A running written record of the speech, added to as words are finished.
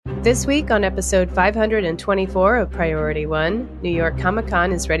This week on episode 524 of Priority One, New York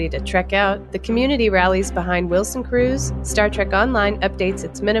Comic-Con is ready to trek out, the community rallies behind Wilson Cruz, Star Trek Online updates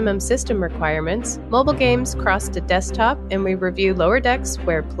its minimum system requirements, mobile games cross to desktop, and we review Lower Decks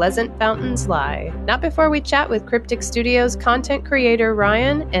Where Pleasant Fountains Lie. Not before we chat with Cryptic Studios content creator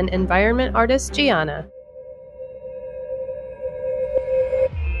Ryan and environment artist Gianna.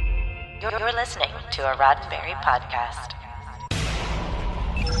 You're listening to a Roddenberry podcast.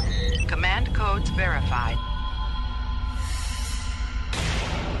 Command codes verified.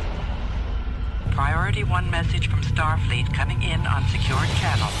 Priority 1 message from Starfleet coming in on secured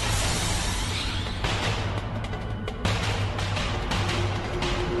channel.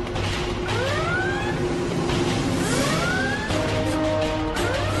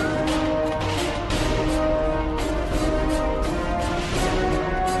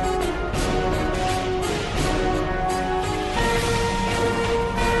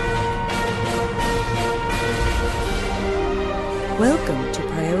 Welcome to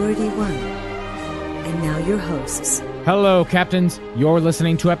Priority One. And now your hosts. Hello, Captains. You're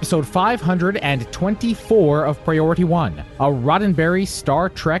listening to episode 524 of Priority One, a Roddenberry Star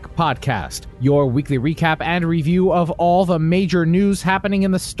Trek podcast, your weekly recap and review of all the major news happening in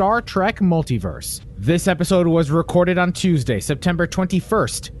the Star Trek multiverse. This episode was recorded on Tuesday, September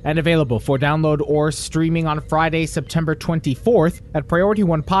 21st, and available for download or streaming on Friday, September 24th at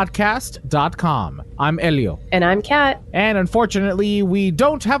PriorityOnePodcast.com. I'm Elio. And I'm Kat. And unfortunately, we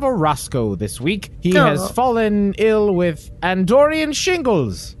don't have a Roscoe this week. He has fallen ill with Andorian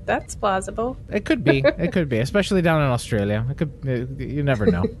shingles. That's plausible. It could be. It could be, especially down in Australia. It could. You never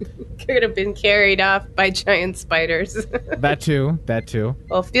know. Could have been carried off by giant spiders. That too.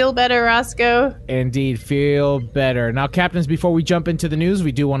 Well, feel better, Roscoe. Indeed, feel better. Now, Captains, before we jump into the news,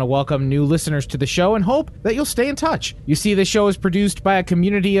 we do want to welcome new listeners to the show and hope that you'll stay in touch. You see, the show is produced by a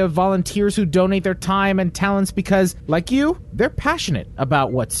community of volunteers who donate their time and talents because, like you, they're passionate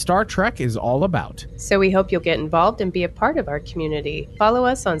about what Star Trek is all about. So we hope you'll get involved and be a part of our community. Follow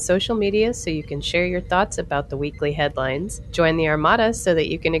us on social media so you can share your thoughts about the weekly headlines. Join the Armada so that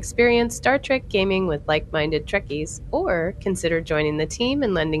you can experience Star Trek gaming with like-minded Trekkies, or consider joining the team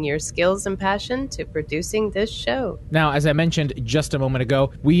and lending your skills and passion to producing this show. Now, as I mentioned just a moment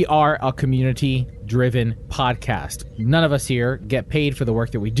ago, we are a community-driven podcast. None of us here get paid for the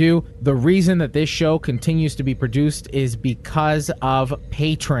work that we do. The reason that this show continues to be produced is because of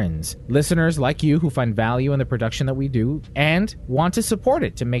patrons, listeners like you who find value in the production that we do and want to support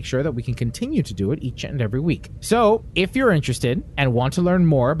it to make sure that we can continue to do it each and every week. So if you're interested and want to learn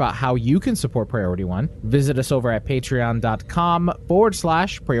more about how you can support Priority One, visit us over at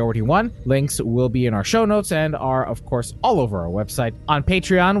patreon.com/Priority One. Links will be in our show notes and are, of course, all over our website. On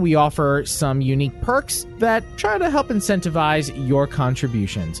Patreon, we offer some unique perks that try to help incentivize your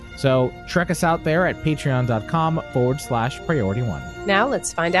contributions. So check us out there at patreon.com/Priority One. Now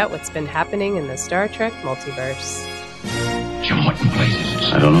let's find out what's been happening in the Star Trek multiverse. Jim, what in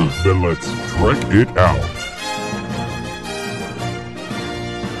places? I don't know. Then let's trek it out.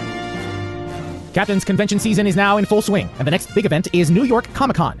 Captain's convention season is now in full swing, and the next big event is New York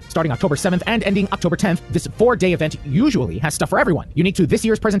Comic-Con. Starting October 7th and ending October 10th, this 4-day event usually has stuff for everyone. Unique to this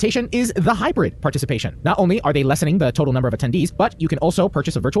year's presentation is the hybrid participation. Not only are they lessening the total number of attendees, but you can also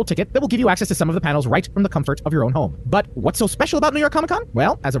purchase a virtual ticket that will give you access to some of the panels right from the comfort of your own home. But what's so special about New York Comic-Con?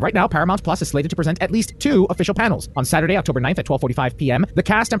 Well, as of right now, Paramount Plus is slated to present at least 2 official panels. On Saturday, October 9th at 12:45 p.m., the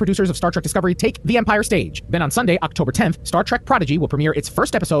cast and producers of Star Trek Discovery take the Empire stage. Then on Sunday, October 10th, Star Trek Prodigy will premiere its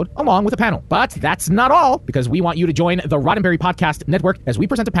first episode along with a panel. But that's not all, because we want you to join the Roddenberry Podcast Network as we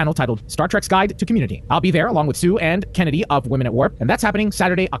present a panel titled Star Trek's Guide to Community. I'll be there along with Sue and Kennedy of Women at Warp, and that's happening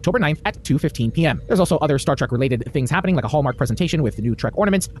Saturday, October 9th at 2:15 p.m. There's also other Star Trek-related things happening, like a Hallmark presentation with the new Trek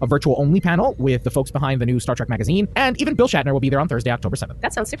ornaments, a virtual-only panel with the folks behind the new Star Trek magazine, and even Bill Shatner will be there on Thursday, October 7th.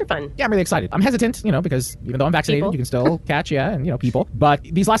 That sounds super fun. Yeah, I'm really excited. I'm hesitant, because even though I'm vaccinated, People. you can still catch, people. But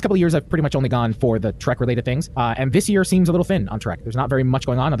these last couple of years, I've pretty much only gone for the Trek-related things, and this year seems a little thin on Trek. There's not very much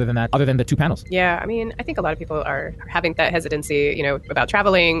going on other than the 2 panels. Yeah, I mean, I think a lot of people are having that hesitancy, about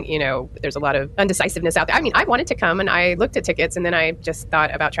traveling. There's a lot of undecisiveness out there. I mean, I wanted to come and I looked at tickets and then I just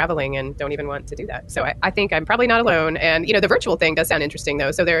thought about traveling and don't even want to do that. So I think I'm probably not alone. And, the virtual thing does sound interesting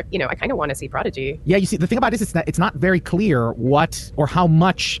though. So I kind of want to see Prodigy. Yeah, you see, the thing about it is that it's not very clear what or how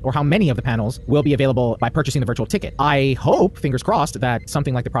much or how many of the panels will be available by purchasing the virtual ticket. I hope, fingers crossed, that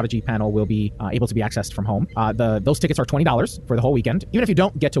something like the Prodigy panel will be able to be accessed from home. Those tickets are $20 for the whole weekend. Even if you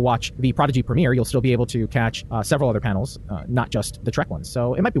don't get to watch the Prodigy premiere, premiere, you'll still be able to catch several other panels, not just the Trek ones.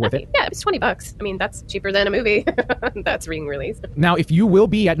 So it might be worth it. Yeah, it's $20. I mean, that's cheaper than a movie that's being released. Now, if you will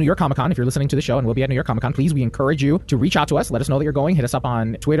be at New York Comic Con, if you're listening to the show and will be at New York Comic Con, please, we encourage you to reach out to us. Let us know that you're going. Hit us up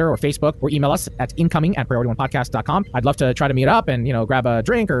on Twitter or Facebook, or email us at incoming@priority1podcast.com. I'd love to try to meet up and, grab a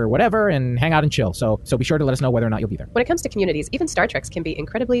drink or whatever and hang out and chill. So be sure to let us know whether or not you'll be there. When it comes to communities, even Star Treks can be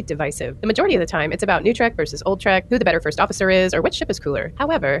incredibly divisive. The majority of the time, it's about new Trek versus old Trek, who the better first officer is, or which ship is cooler.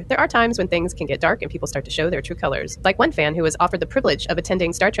 However, there are times when things can get dark and people start to show their true colors. Like one fan who was offered the privilege of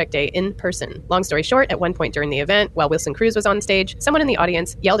attending Star Trek Day in person. Long story short, at one point during the event, while Wilson Cruz was on stage, someone in the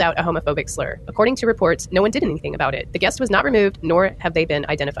audience yelled out a homophobic slur. According to reports, no one did anything about it. The guest was not removed, nor have they been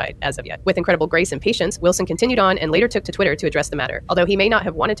identified as of yet. With incredible grace and patience, Wilson continued on and later took to Twitter to address the matter. Although he may not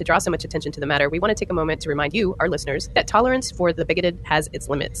have wanted to draw so much attention to the matter, we want to take a moment to remind you, our listeners, that tolerance for the bigoted has its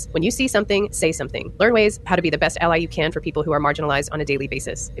limits. When you see something, say something. Learn ways how to be the best ally you can for people who are marginalized on a daily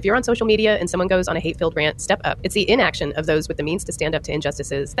basis. If you're on social media and someone goes on a hate-filled rant, step up. It's the inaction of those with the means to stand up to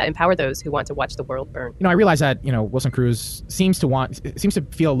injustices that empower those who want to watch the world burn. I realize that, Wilson Cruz seems to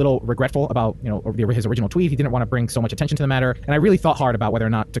feel a little regretful about, his original tweet. He didn't want to bring so much attention to the matter. And I really thought hard about whether or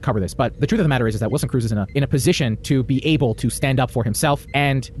not to cover this. But the truth of the matter is that Wilson Cruz is in a position to be able to stand up for himself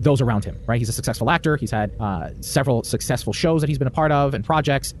and those around him, right? He's a successful actor. He's had several successful shows that he's been a part of and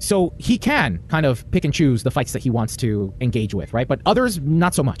projects. So he can kind of pick and choose the fights that he wants to engage with, right? But others,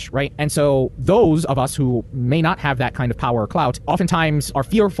 not so much, right? And so those of us who may not have that kind of power or clout oftentimes are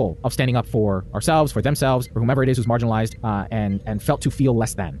fearful of standing up for ourselves, for themselves, for whomever it is who's marginalized, and felt to feel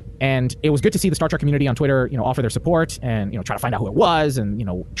less than. And it was good to see the Star Trek community on Twitter, offer their support and, try to find out who it was and,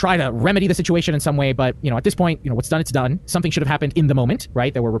 try to remedy the situation in some way. But, at this point, what's done, it's done. Something should have happened in the moment,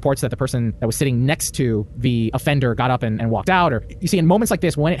 right? There were reports that the person that was sitting next to the offender got up and walked out. Or you see, in moments like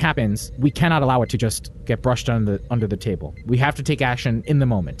this, when it happens, we cannot allow it to just get brushed under the table. We have to take action in the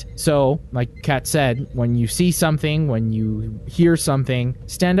moment. So, like Kat said, when you see something, when you hear something,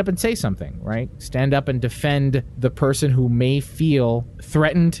 stand up and say something, right? Stand up and defend the person who may feel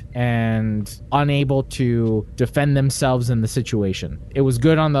threatened and unable to defend themselves in the situation. It was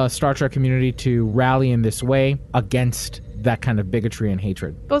good on the Star Trek community to rally in this way against that kind of bigotry and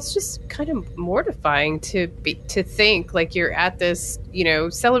hatred. Well, it's just kind of mortifying to think like you're at this,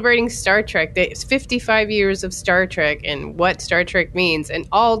 celebrating Star Trek. It's 55 years of Star Trek and what Star Trek means. And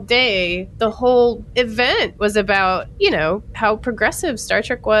all day, the whole event was about, how progressive Star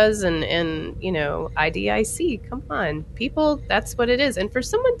Trek was and IDIC. Come on, people, that's what it is. And for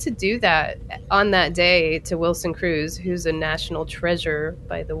someone to do that on that day to Wilson Cruz, who's a national treasure,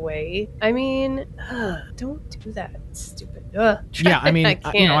 by the way, I mean, don't do that. It's stupid. Yeah, I mean,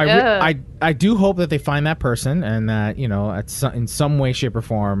 I do hope that they find that person and that, in some way, shape, or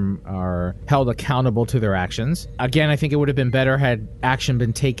form are held accountable to their actions. Again, I think it would have been better had action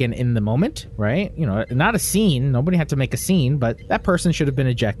been taken in the moment, right? Not a scene. Nobody had to make a scene, but that person should have been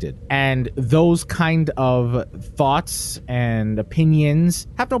ejected. And those kind of thoughts and opinions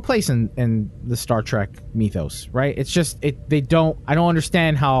have no place in the Star Trek mythos, right? It's just, I don't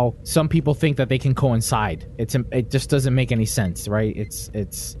understand how some people think that they can coincide. It just doesn't make any sense, right?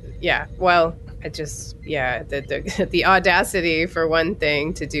 It's yeah, well, the audacity for one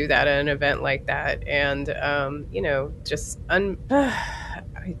thing to do that at an event like that, and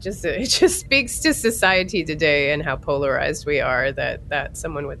it just speaks to society today and how polarized we are that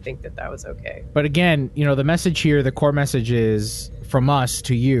someone would think that was okay. But again, the message here, the core message is from us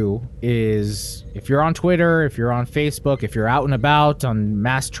to you is, if you're on Twitter, if you're on Facebook, if you're out and about on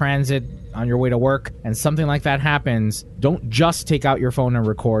mass transit on your way to work and something like that happens, don't just take out your phone and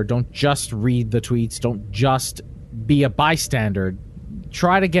record. Don't just read the tweets. Don't just be a bystander.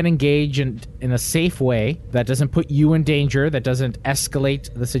 Try to get engaged in a safe way that doesn't put you in danger, that doesn't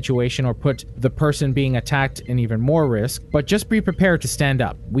escalate the situation or put the person being attacked in even more risk, but just be prepared to stand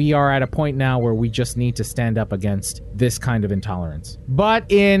up. We are at a point now where we just need to stand up against this kind of intolerance.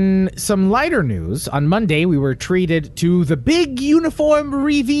 But in some lighter news, on Monday, we were treated to the big uniform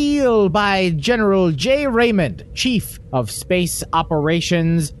reveal by General Jay Raymond, Chief of Space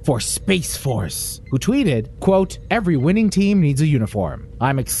Operations for Space Force, who tweeted, quote, "Every winning team needs a uniform.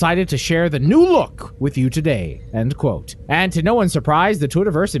 I'm excited to share the new look with you today," end quote. And to no one's surprise, the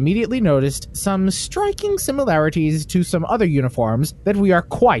Twitterverse immediately noticed some striking similarities to some other uniforms that we are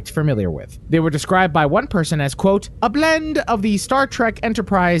quite familiar with. They were described by one person as, quote, "a blend of the Star Trek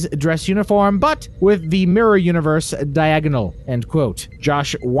Enterprise dress uniform, but with the mirror universe diagonal," end quote.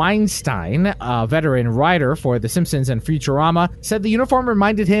 Josh Weinstein, a veteran writer for The Simpsons and Futurama said the uniform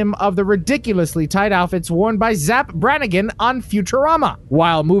reminded him of the ridiculously tight outfits worn by Zap Brannigan on Futurama,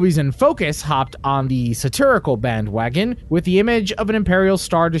 while Movies in Focus hopped on the satirical bandwagon with the image of an Imperial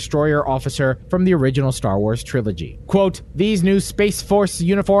Star Destroyer officer from the original Star Wars trilogy. Quote, "These new Space Force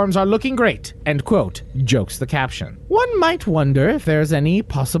uniforms are looking great," end quote, jokes the caption. One might wonder if there's any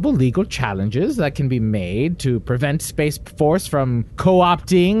possible legal challenges that can be made to prevent Space Force from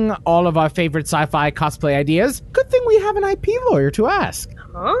co-opting all of our favorite sci-fi cosplay ideas. Good thing we have an IP lawyer to ask.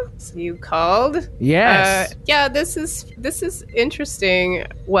 Huh? So you called? Yes. Yeah, this is interesting.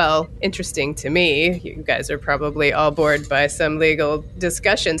 Well, interesting to me. You guys are probably all bored by some legal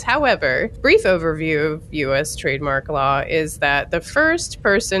discussions. However, brief overview of U.S. trademark law is that the first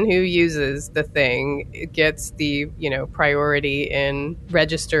person who uses the thing gets the, priority in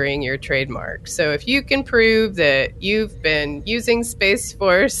registering your trademark. So if you can prove that you've been using Space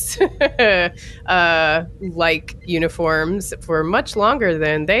Force like uniforms for much longer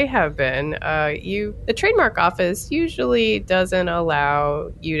than they have been, the trademark office usually doesn't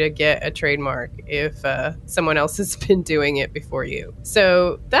allow you to get a trademark if someone else has been doing it before you.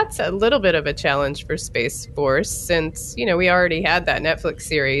 So that's a little bit of a challenge for Space Force since, we already had that Netflix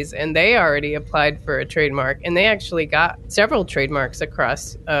series and they already applied for a trademark and they actually got several trademarks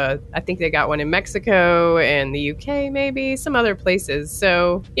across, I think they got one in Mexico and the UK, maybe some other places.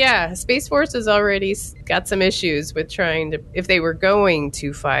 So yeah, Space Force has already got some issues with trying to, if they were going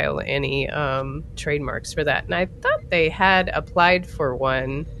to file any trademarks for that. And I thought they had applied for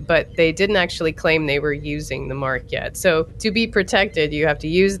one, but they didn't actually claim they were using the mark yet. So to be protected, you have to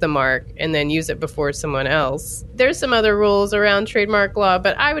use the mark and then use it before someone else. There's some other rules around trademark law,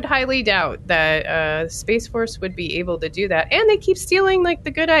 but I would highly doubt that Space Force would be able to do that. And they keep stealing like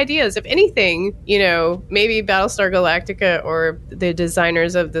the good ideas. If anything, maybe Battlestar Galactica or the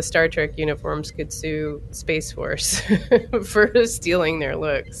designers of the Star Trek uniforms could sue Space Force for stealing their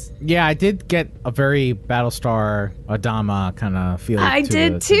looks. Yeah, I did get a very Battlestar Adama kind of feeling. I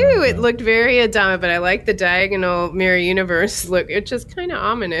did too. It looked very Adama, but I like the diagonal mirror universe look. It's just kind of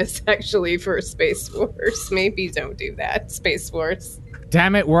ominous, actually, for Space Force. Maybe don't do that, Space Force.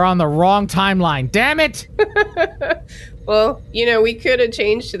 Damn it, we're on the wrong timeline. Damn it! Well, we could have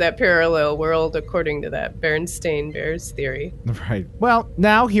changed to that parallel world according to that Bernstein Bears theory. Right. Well,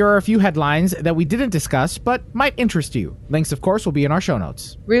 now here are a few headlines that we didn't discuss, but might interest you. Links, of course, will be in our show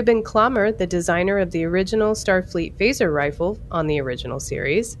notes. Reuben Klammer, the designer of the original Starfleet phaser rifle on the original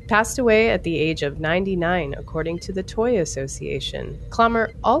series, passed away at the age of 99, according to the Toy Association.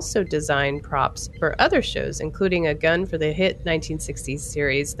 Klammer also designed props for other shows, including a gun for the hit 1960s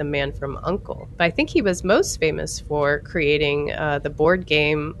series The Man from U.N.C.L.E. But I think he was most famous for creating the board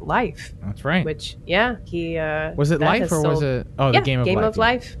game Life. That's right. Which, yeah, he... was it Life or was it... Oh, the Game of Life. Game of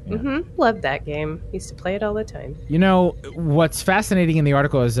Life. Yeah. Mm-hmm. Loved that game. Used to play it all the time. What's fascinating in the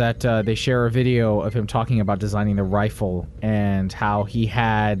article is that they share a video of him talking about designing the rifle and how he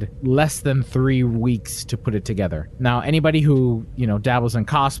had less than 3 weeks to put it together. Now, anybody who, dabbles in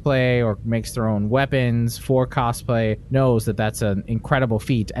cosplay or makes their own weapons for cosplay knows that that's an incredible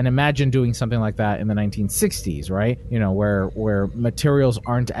feat. And imagine doing something like that in the 1960s, right? Where materials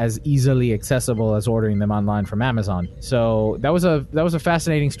aren't as easily accessible as ordering them online from Amazon. So that was a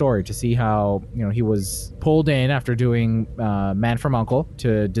fascinating story to see how he was pulled in after doing Man from U.N.C.L.E.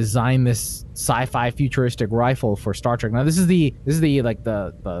 to design this sci-fi futuristic rifle for Star Trek. Now this is the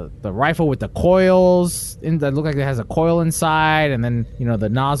rifle with the coils that look like it has a coil inside, and then the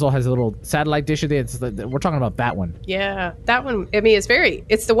nozzle has a little satellite dish at it. We're talking about that one. Yeah, that one. I mean,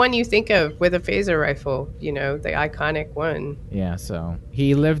 it's the one you think of with a phaser rifle. The iconic one. Yeah. So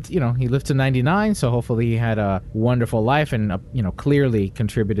he lived to 99. So hopefully he had a wonderful life and clearly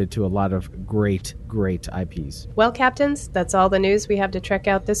contributed to a lot of great IPs. Well, Captains, that's all the news we have to check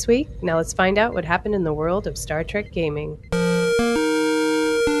out this week. Now let's find out what happened in the world of Star Trek gaming.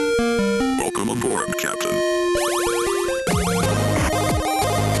 Welcome aboard, Captain.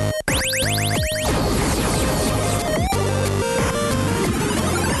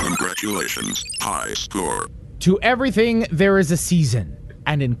 Congratulations, high score. To everything, there is a season.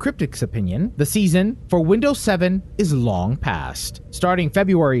 And in Cryptic's opinion, the season for Windows 7 is long past. Starting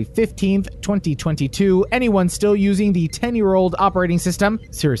February 15th, 2022, anyone still using the 10-year-old operating system,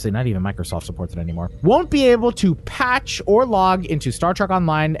 seriously, not even Microsoft supports it anymore, won't be able to patch or log into Star Trek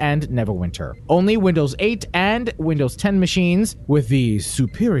Online and Neverwinter. Only Windows 8 and Windows 10 machines with the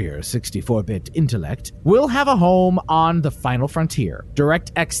superior 64-bit intellect will have a home on the final frontier.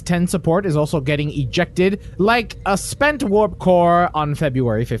 DirectX 10 support is also getting ejected like a spent warp core on February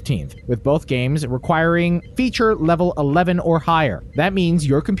February 15th, with both games requiring feature level 11 or higher. That means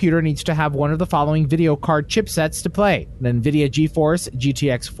your computer needs to have one of the following video card chipsets to play: an NVIDIA GeForce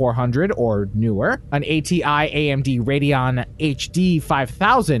GTX 400 or newer, an ATI AMD Radeon HD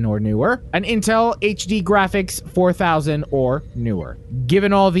 5000 or newer, an Intel HD Graphics 4000 or newer.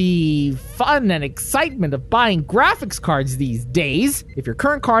 Given all the fun and excitement of buying graphics cards these days, if your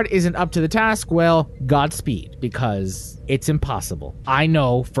current card isn't up to the task, well, Godspeed, because it's impossible. I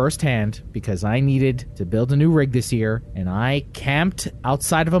know firsthand because I needed to build a new rig this year, and I camped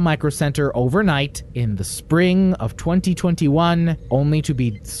outside of a Micro Center overnight in the spring of 2021, only to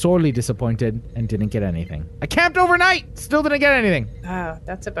be sorely disappointed and didn't get anything. I camped overnight, still didn't get anything. Ah,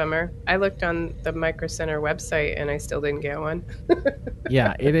 that's a bummer. I looked on the Micro Center website and I still didn't get one.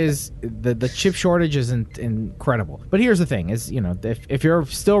 Yeah, it is. The chip shortage is incredible. But here's the thing: is if you're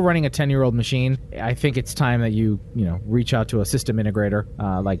still running a 10-year-old machine, I think it's time that you reach out to a system integrator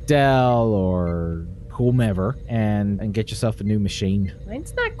like Dell or whomever and get yourself a new machine.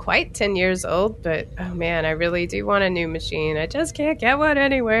 Mine's not quite 10 years old, but oh man, I really do want a new machine. I just can't get one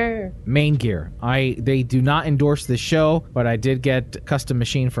anywhere. Main Gear. They do not endorse this show, but I did get a custom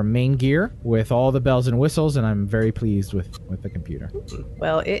machine from Main Gear with all the bells and whistles, and I'm very pleased with the computer.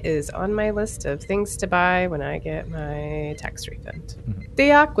 Well, it is on my list of things to buy when I get my tax refund.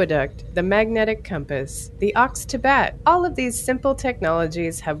 The Aqueduct, the Magnetic Compass, the Ox to Bat. All of these simple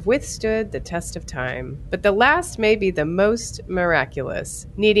technologies have withstood the test of time. But the last may be the most miraculous.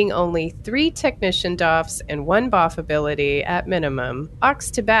 Needing only 3 technician DOFs and 1 BOF ability at minimum,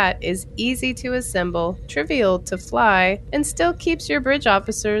 Ox to Bat is easy to assemble, trivial to fly, and still keeps your bridge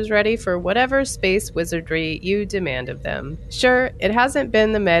officers ready for whatever space wizardry you demand of them. Sure, it hasn't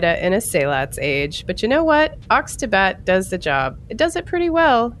been the meta in a Salat's age, but you know what? Ox to Bat does the job. It does it pretty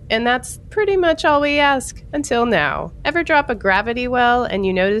well, and that's pretty much all we ask until now. Ever drop a gravity well and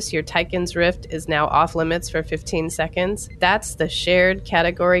you notice your Tychon's Rift is now off limits for 15 seconds? That's the shared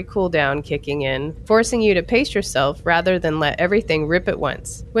category cooldown kicking in, forcing you to pace yourself rather than let everything rip at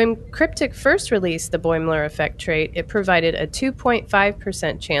once. When Cryptic first released the Boimler effect trait, it provided a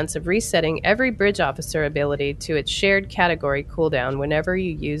 2.5% chance of resetting every bridge officer ability to its shared category cooldown whenever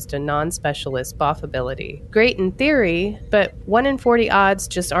you used a non-specialist BOF ability. Great in theory, but 1 in 40 odds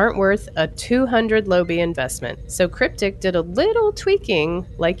just aren't worth a 200 Lobby investment. So Cryptic did a little tweaking,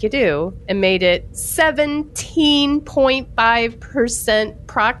 like you do, and made it 17.5%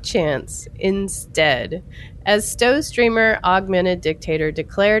 proc chance instead. As Stowe streamer Augmented Dictator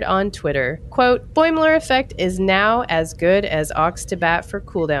declared on Twitter, quote, Boimler effect is now as good as Ox to Bat for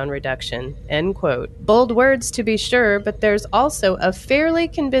cooldown reduction, end quote. Bold words to be sure, but there's also a fairly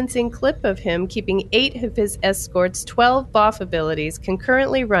convincing clip of him keeping 8 of his escort's 12 BOF abilities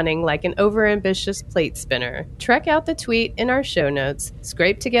concurrently running like an overambitious plate spinner. Check out the tweet in our show notes,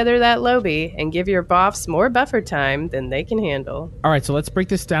 scrape together that Lobby, and give your BOFs more buffer time than they can handle. All right, so let's break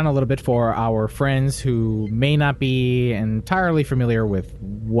this down a little bit for our friends who may not be entirely familiar with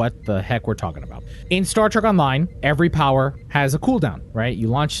what the heck we're talking about. In Star Trek Online, every power has a cooldown, right? You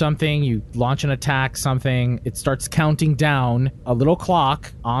launch something, you launch an attack, something, it starts counting down a little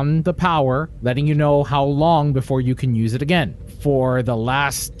clock on the power, letting you know how long before you can use it again. For the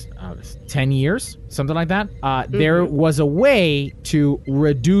last 10 years, something like that, there was a way to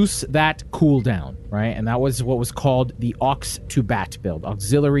reduce that cooldown, right? And that was what was called the Ox to Bat build,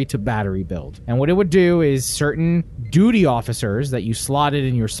 auxiliary to battery build. And what it would do is certain duty officers that you slotted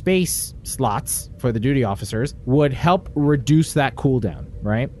in your space slots for the duty officers would help reduce that cooldown,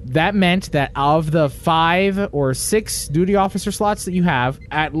 right? That meant that of the 5 or 6 duty officer slots that you have,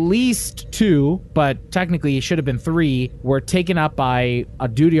 at least 2, but technically it should have been 3, were taken up by a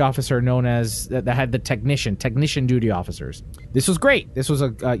duty officer known as, that had the technician duty officers. This was great. This was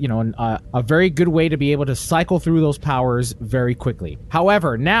a very good way to be able to cycle through those powers very quickly.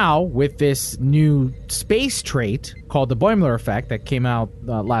 However, now with this new space trait called the Boimler effect that came out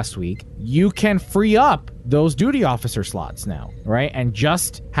last week, you can free up those duty officer slots now, right? And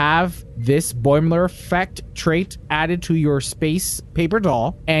just have this Boimler effect trait added to your space paper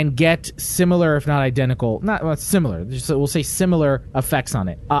doll and get similar, if not identical, similar, we'll say similar effects on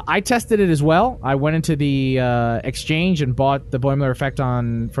it. I tested it as well. I went into the exchange and bought the Boimler effect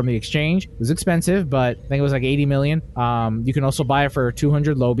from the exchange. It was expensive, but I think it was like 80 million. You can also buy it for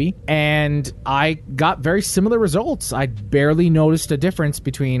 200 Lobby. And I got very similar results. I barely noticed a difference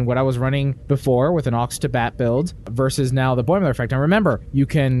between what I was running before with an Ox to Bat build versus now the Boimler effect. And remember, you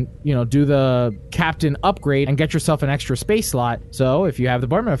can, do the captain upgrade and get yourself an extra space slot. So if you have the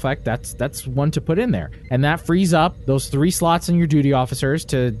Boimler effect, that's one to put in there. And that frees up those 3 slots in your duty officers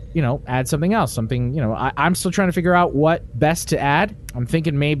to, add something else. I'm still trying to figure out what best to add. I'm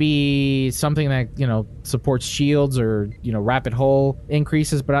thinking maybe something that, supports shields or, rapid hull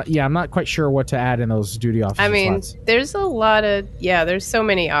increases. But I'm not quite sure what to add in those duty officer slots. There's a lot of, there's so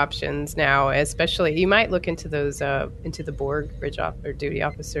many options now, especially you might look into those, into the Borg bridge or duty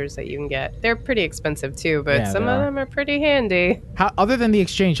officers that you can get. They're pretty expensive too, but some of them are pretty handy. Other than the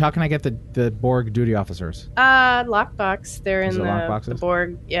exchange, how can I get the Borg duty officers? Lockbox. They're in the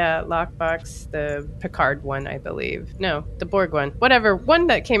Borg, lockbox, the Picard one, I believe. No, the Borg one. Whatever, one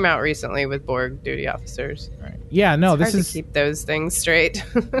that came out recently with Borg duty officers. Right. Yeah, no, it's hard to keep those things straight.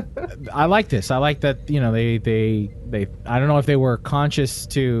 I like this. I like that, they I don't know if they were conscious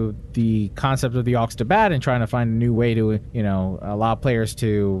to the concept of the Aux to Bat and trying to find a new way to, allow players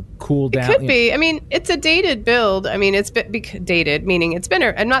to cool down. It could be. I mean, it's a dated build. I mean, it's dated, meaning it's been,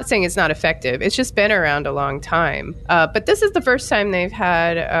 I'm not saying it's not effective. It's just been around a long time. But this is the first time they've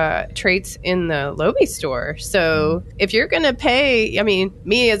had traits in the Lobby store. So if you're going to pay,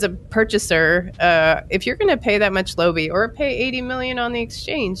 me as a purchaser, if you're going to pay that much Lobby or pay 80 million on the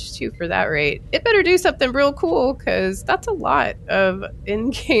exchange too for that rate, it better do something real cool because that's a lot of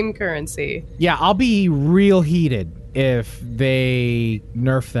in-game currency. Yeah, I'll be real heated if they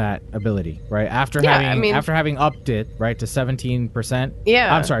nerf that ability, right? After having upped it, right, to 17%.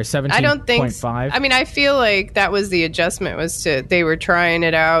 Yeah. I'm sorry, 17.5. I don't think I feel like that was the adjustment, they were trying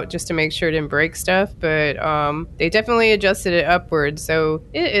it out just to make sure it didn't break stuff, but they definitely adjusted it upwards. So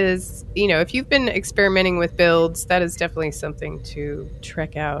it is, if you've been experimenting with builds, that is definitely something to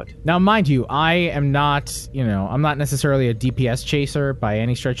check out. Now, mind you, I am not, I'm not necessarily a DPS chaser by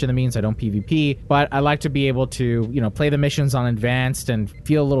any stretch of the means. I don't PvP, but I like to be able to, play the missions on advanced and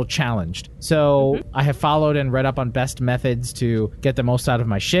feel a little challenged. So I have followed and read up on best methods to get the most out of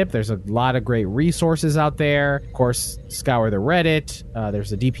my ship. There's a lot of great resources out there. Of course, scour the Reddit.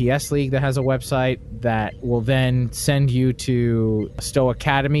 There's a DPS League that has a website that will then send you to Stowe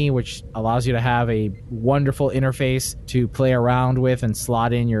Academy, which allows you to have a wonderful interface to play around with and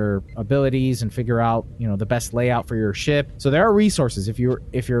slot in your abilities and figure out, the best layout for your ship. So there are resources. If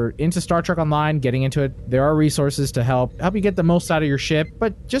you're into Star Trek Online, getting into it, there are resources to help you get the most out of your ship,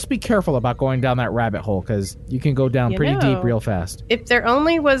 but just be careful about going down that rabbit hole because you can go down pretty deep real fast. If there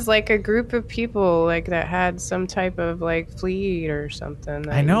only was like a group of people like that had some type of like fleet or something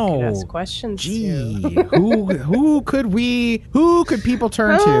that I know. You could ask questions to. who could people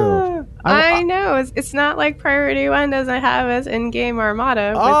turn to? I know. It's not like Priority 1 doesn't have us in-game armada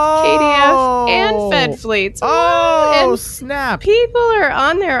with KDF and Fed fleets. Oh, snap. People are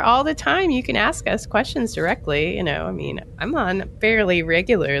on there all the time. You can ask us questions directly. I'm on fairly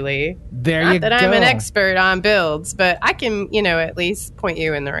regularly. Not that I'm an expert on builds, but I can, at least point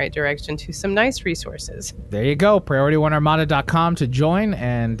you in the right direction to some nice resources. There you go. PriorityOneArmada.com to join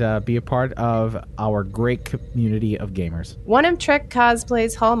and be a part of our great community of gamers. One of Trek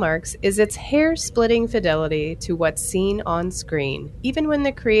Cosplay's hallmarks is its hair-splitting fidelity to what's seen on screen, even when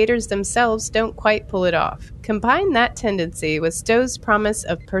the creators themselves don't quite pull it off. Combine that tendency with Stowe's promise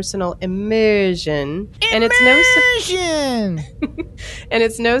of personal immersion, and it's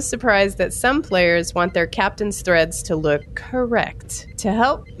no surprise that some players want their captain's threads to look correct. To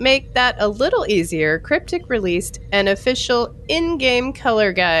help make that a little easier, Cryptic released an official in-game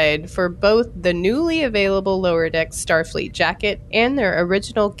color guide for both the newly available Lower Deck Starfleet jacket and their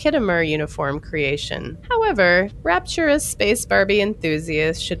original Khitomer uniform creation. However, rapturous Space Barbie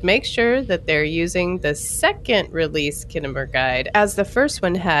enthusiasts should make sure that they're using the second release Khitomer guide, as the first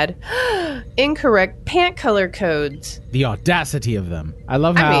one had incorrect pant color codes. The audacity of them. I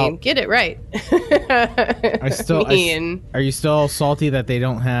love how... get it right. Are you still salty that they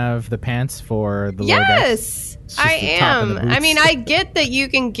don't have the pants for the Lower Deck? Yes! I am. I get that you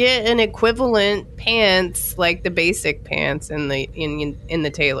can get an equivalent pants, like the basic pants in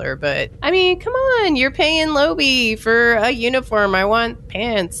the tailor, but come on, you're paying Lobby for a uniform. I want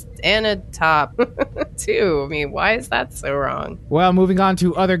pants and a top too. Why is that so wrong? Well, moving on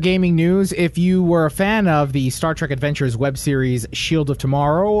to other gaming news. If you were a fan of the Star Trek Adventures web series Shield of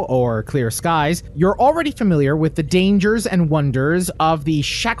Tomorrow or Clear Skies, you're already familiar with the dangers and wonders of the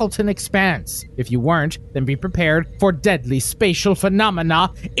Shackleton Expanse. If you weren't, then be prepared for deadly spatial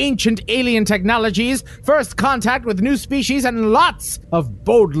phenomena, ancient alien technologies, first contact with new species, and lots of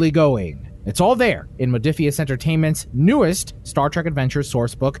boldly going. It's all there in Modiphius Entertainment's newest Star Trek Adventures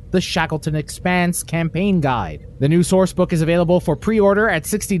sourcebook, The Shackleton Expanse Campaign Guide. The new sourcebook is available for pre-order at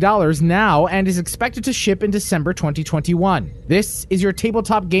 $60 now and is expected to ship in December 2021. This is your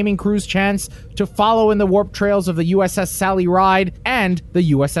tabletop gaming crew's chance to follow in the warp trails of the USS Sally Ride and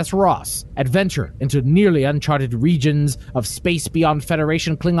the USS Ross. Adventure into nearly uncharted regions of space beyond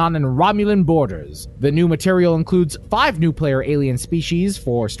Federation, Klingon, and Romulan borders. The new material includes 5 new player alien species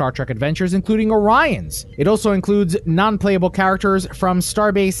for Star Trek Adventures, including Orions. It also includes non-playable characters from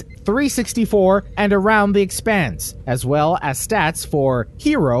Starbase 364 and around the Expanse, as well as stats for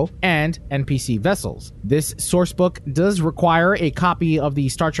hero and NPC vessels. This sourcebook does require a copy of the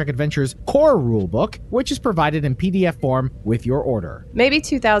Star Trek Adventures core rulebook, which is provided in PDF form with your order. Maybe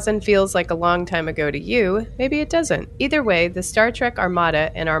 2000 feels like a long time ago to you, maybe it doesn't. Either way, the Star Trek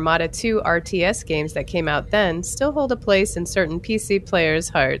Armada and Armada 2 RTS games that came out then still hold a place in certain PC players'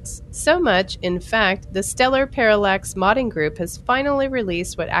 hearts. So much, in fact, the Stellar Parallax modding group has finally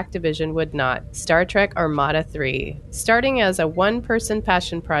released what Activision would not, Star Trek Armada 3. Starting as a one-person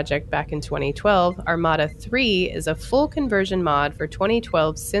passion project back in 2012, Armada 3 is a full conversion mod for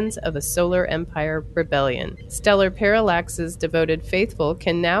 2012's Sins of a Solar Empire Rebellion. Stellar Parallax's devoted faithful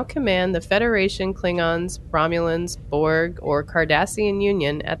can now command the Federation, Klingons, Romulans, Borg, or Cardassian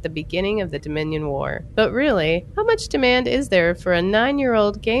Union at the beginning of the Dominion War. But really, how much demand is there for a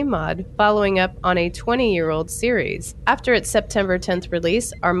 9-year-old game mod following up on a 20-year-old series? After its September 10th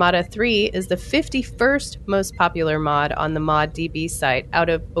release, Armada 3 is the 51st most popular mod on the ModDB site out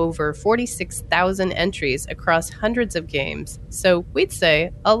of over 46,000 entries across hundreds of games. So we'd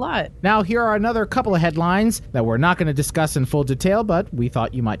say a lot. Now, here are another couple of headlines that we're not going to discuss in full detail, but we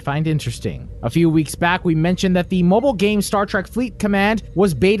thought you might find interesting. A few weeks back, we mentioned that the mobile game Star Trek Fleet Command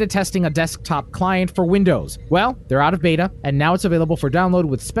was beta testing a desktop client for Windows. Well, they're out of beta, and now it's available for download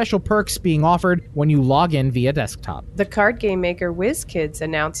with special perks being offered when you log in via desktop. The card game maker WizKids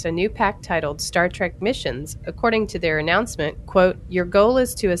announced a new pack titled Star Trek Missions. According to their announcement, quote, "Your goal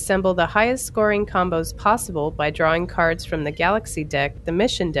is to assemble the highest scoring combos possible by drawing cards from the Galaxy deck, the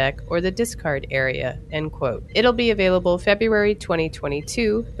Mission deck, or the discard area," end quote. It'll be available February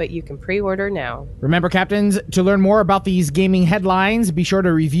 2022, but you can pre-order now. Remember, Captains, to learn more about these gaming headlines, be sure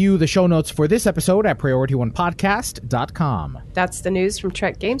to review the show notes for this episode at PriorityOnePodcast.com. That's the news from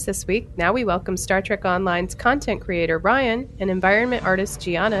Trek Games this week. Now we welcome Star Trek Online's content creator Ryan and environment artist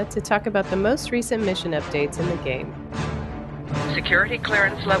Gianna to talk about the most recent mission updates in the game. Security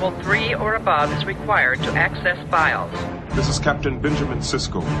clearance level 3 or above is required to access files. This is Captain Benjamin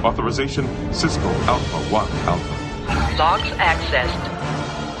Sisko. Authorization Cisco Alpha 1 Alpha. Logs accessed.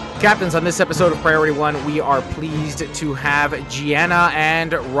 Captains, on this episode of Priority One, we are pleased to have Gianna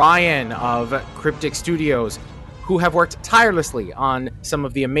and Ryan of Cryptic Studios, who have worked tirelessly on some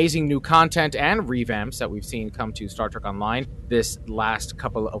of the amazing new content and revamps that we've seen come to Star Trek Online this last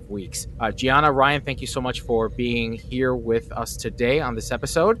couple of weeks. Gianna, Ryan, thank you so much for being here with us today on this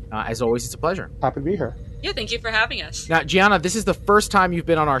episode. As always, it's a pleasure. Happy to be here. Yeah, thank you for having us. Now, Gianna, this is the first time you've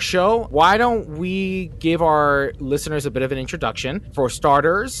been on our show. Why don't we give our listeners a bit of an introduction? For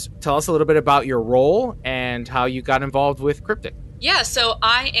starters, tell us a little bit about your role and how you got involved with Cryptic. Yeah, so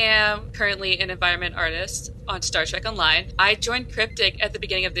I am currently an environment artist on Star Trek Online. I joined Cryptic at the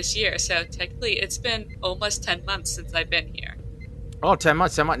beginning of this year, so technically it's been almost 10 months since I've been here. Oh, 10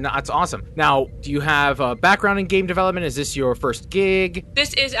 months. No, that's awesome. Now, do you have a background in game development? Is this your first gig?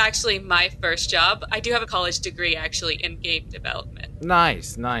 This is actually my first job. I do have a college degree, actually, in game development.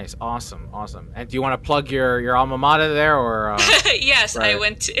 Nice. Awesome. And do you want to plug your alma mater there, or? Yes, right. I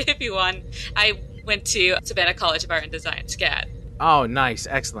went to Savannah College of Art and Design, SCAD. Oh, nice.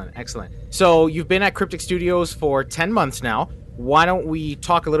 Excellent. So you've been at Cryptic Studios for 10 months now. Why don't we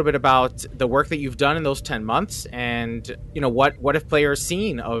talk a little bit about the work that you've done in those 10 months and, what have players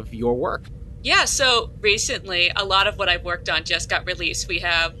seen of your work? Yeah, so recently, a lot of what I've worked on just got released. We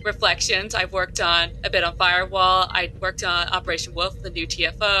have Reflections. I've worked on a bit on Firewall. I worked on Operation Wolf, the new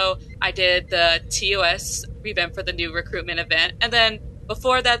TFO. I did the TOS revamp for the new recruitment event. And then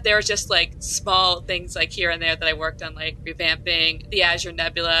before that, there were just small things here and there that I worked on, like revamping the Azure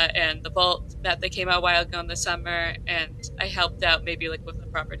Nebula and the Vault map that came out a while ago in the summer. And I helped out maybe with the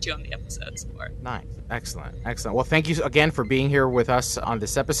Proper 2 on the episodes for. Nice. Excellent. Well, thank you again for being here with us on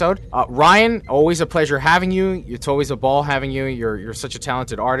this episode. Ryan, always a pleasure having you. It's always a ball having you. You're such a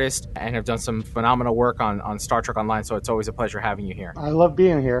talented artist and have done some phenomenal work on Star Trek Online, so it's always a pleasure having you here. I love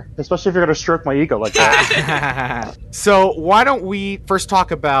being here, especially if you're going to stroke my ego like that. So why don't we first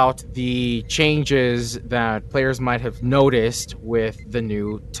talk about the changes that players might have noticed with the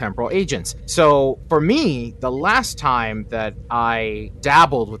new temporal agents. So for me, the last time that I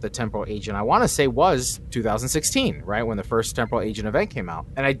dabbled with the temporal agent, I want to say was 2016, right, when the first temporal agent event came out.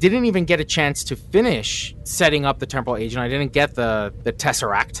 And I didn't even get a chance to finish setting up the temporal agent. I didn't get the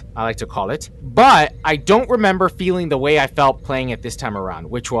Tesseract, I like to call it. But I don't remember feeling the way I felt playing it this time around,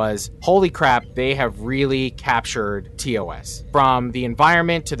 which was, holy crap, they have really captured TOS. From the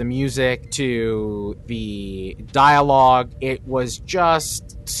environment to the music to the dialogue, it was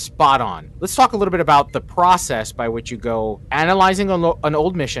just spot on. Let's talk a little bit about the process by which you go analyzing an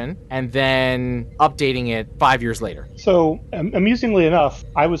old mission and then updating it 5 years later. So, amusingly enough,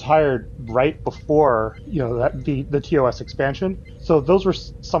 I was hired right before, the TOS expansion. So those were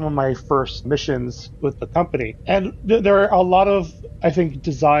some of my first missions with the company. And there are a lot of, I think,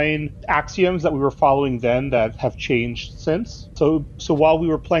 design axioms that we were following then that have changed since. So while we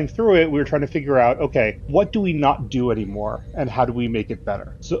were playing through it, we were trying to figure out, okay, what do we not do anymore and how do we make it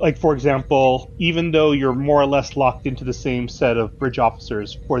better? So, like, for example, even though you're more or less locked into the same set of bridge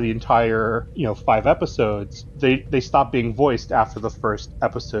officers for the entire, 5 episodes, they stop being voiced after the first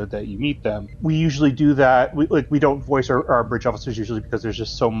episode that you meet them. We usually do that. We don't voice our bridge officers usually because there's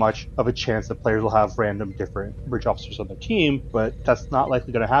just so much of a chance that players will have random different bridge officers on their team, but that's not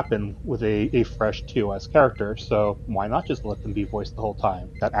likely going to happen with a fresh TOS character. So why not just let them be voiced the whole time?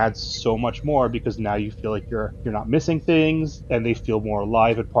 That adds so much more because now you feel like you're not missing things and they feel more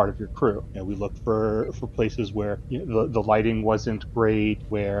alive and part of your crew. We look for places where the lighting wasn't great,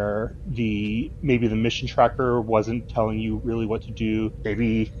 where maybe the mission tracker wasn't telling you really what to do.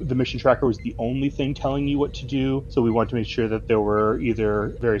 Maybe the mission tracker was the only thing telling you what to do. So we want to make sure that there were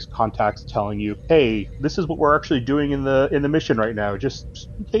either various contacts telling you, hey, this is what we're actually doing in the mission right now, just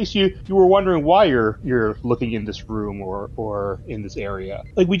in case you were wondering why you're looking in this room or in this area.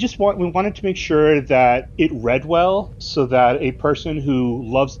 Like, we wanted to make sure that it read well so that a person who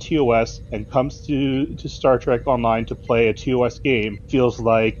loves TOS and comes to Star Trek Online to play a TOS game feels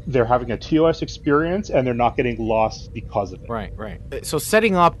like they're having a TOS experience and they're not getting lost because of it. Right. So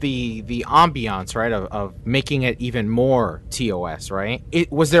setting up the ambiance, right, of making it even more TOS, right?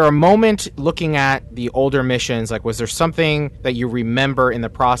 Was there a moment looking at the older missions, like was there something that you remember in the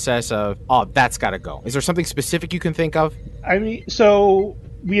process of, oh, that's got to go? Is there something specific you can think of? I mean, so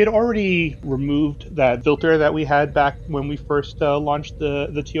we had already removed that filter that we had back when we first launched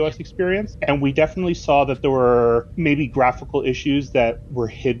the TOS experience, and we definitely saw that there were maybe graphical issues that were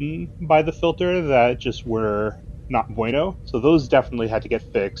hidden by the filter that just were not bueno. So those definitely had to get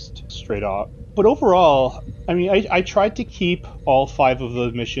fixed straight off. But overall, I mean, I tried to keep all 5 of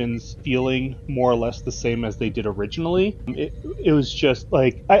the missions feeling more or less the same as they did originally. It was just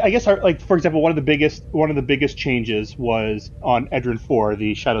like, I guess, for example, one of the biggest changes was on Edrin 4,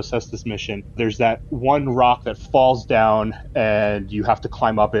 the Shadow Cestus mission. There's that one rock that falls down and you have to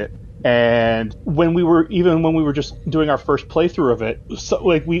climb up it. And when we were just doing our first playthrough of it, so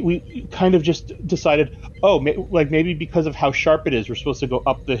like we kind of just decided, maybe because of how sharp it is, we're supposed to go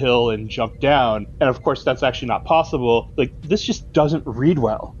up the hill and jump down. And of course, that's actually not possible. Like, this just doesn't read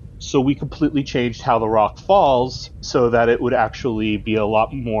well. So we completely changed how the rock falls so that it would actually be a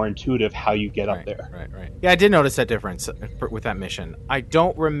lot more intuitive how you get up there. Right. Yeah, I did notice that difference with that mission. I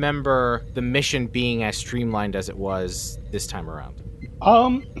don't remember the mission being as streamlined as it was this time around.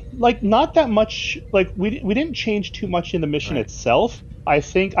 Not that much. Like, we didn't change too much in the mission itself. I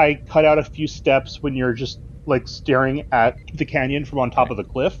think I cut out a few steps when you're just like staring at the canyon from on top of the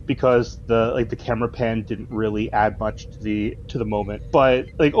cliff, because the camera pan didn't really add much to the moment. But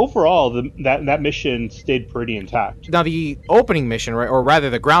like overall, that mission stayed pretty intact. Now the opening mission, right, or rather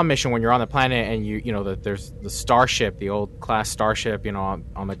the ground mission, when you're on the planet and there's the starship, the old class starship,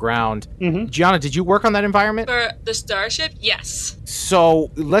 on the ground. Mm-hmm. Gianna, did you work on that environment? For the starship, yes. So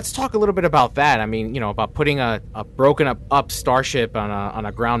let's talk a little bit about that. I mean, about putting a broken up starship on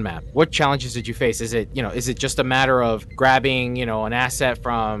a ground map. What challenges did you face? Is it just a matter of grabbing, an asset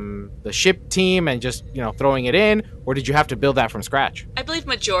from the ship team and just, throwing it in? or did you have to build that from scratch? I believe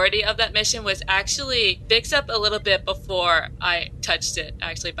majority of that mission was actually fixed up a little bit before I touched it,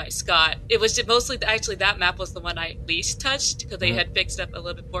 actually, by Scott. It was mostly, actually, that map was the one I least touched because they had fixed up a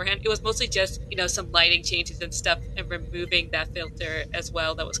little bit beforehand. It was mostly just, some lighting changes and stuff and removing that filter as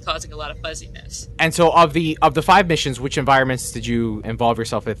well that was causing a lot of fuzziness. And so of the 5 missions, which environments did you involve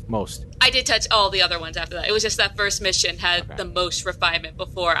yourself with most? I did touch all the other ones after that. It was just that first mission had the most refinement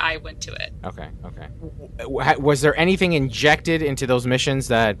before I went to it. Okay. Was there anything injected into those missions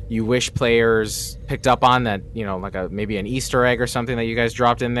that you wish players picked up on that, like maybe an Easter egg or something that you guys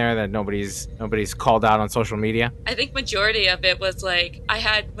dropped in there that nobody's called out on social media? I think majority of it was like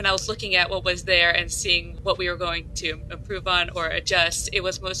when I was looking at what was there and seeing what we were going to improve on or adjust, it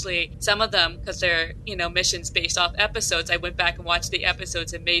was mostly some of them, because they're, missions based off episodes. I went back and watched the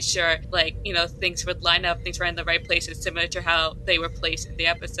episodes and made sure things would line up, things were in the right places, similar to how they were placed in the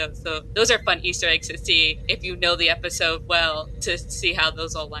episode. So those are fun Easter eggs to see if you know the episode well, to see how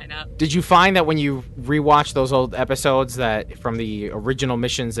those all line up. Did you find that when you rewatched those old episodes that from the original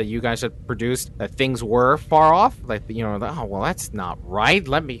missions that you guys had produced, that things were far off? Like, oh, well, that's not right.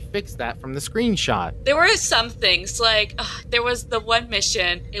 Let me fix that from the screenshot. There were some things, like, there was the one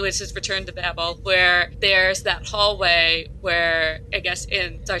mission, it was just Return to Babel, where there's that hallway where, I guess,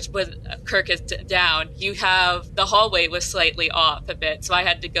 when Kirk is down, you have the hallway was slightly off a bit, so I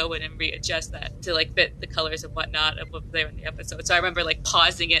had to go in and readjust that to, fit the colors and whatnot of what they were in the episode. So I remember,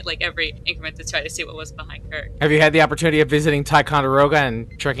 pausing it, every increment to try to see what was behind Kirk. Have you had the opportunity of visiting Ticonderoga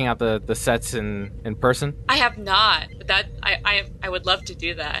and checking out the sets in person? I have not, but that I would love to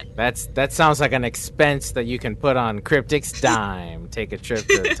do that. That sounds like an expense that you can put on Cryptic's dime. Take a trip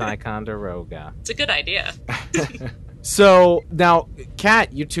to Ticonderoga. It's a good idea. So now,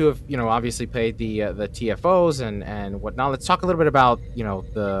 Kat, you two have, obviously played the TFOs and whatnot. Let's talk a little bit about,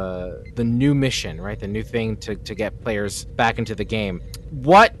 the new mission, right? The new thing to get players back into the game.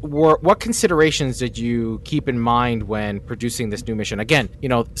 What considerations did you keep in mind when producing this new mission? Again,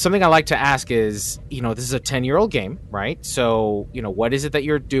 something I like to ask is, this is a 10-year-old game, right? So, what is it that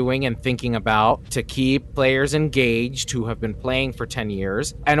you're doing and thinking about to keep players engaged who have been playing for 10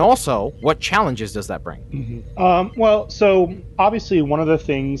 years? And also, what challenges does that bring? Mm-hmm. So obviously one of the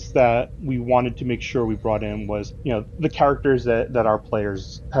things that we wanted to make sure we brought in was, the characters that our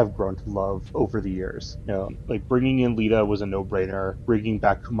players have grown to love over the years. Bringing in Lita was a no-brainer. Bringing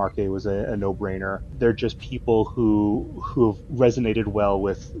back Kumarke was a no-brainer. They're just people who've resonated well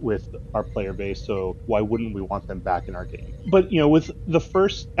with our player base, so why wouldn't we want them back in our game? But, with the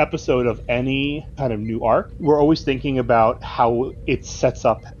first episode of any kind of new arc, we're always thinking about how it sets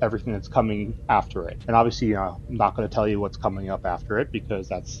up everything that's coming after it. And obviously, I'm not going to tell you what's coming up after it because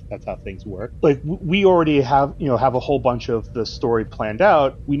that's how things work. We already have a whole bunch of the story planned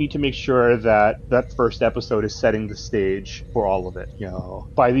out. We need to make sure that first episode is setting the stage for all of it.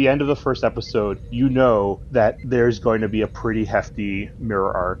 By the end of the first episode, that there's going to be a pretty hefty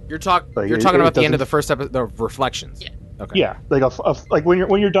mirror arc. You're talking about the end of the first episode, the Reflections. Yeah. Okay. Yeah, when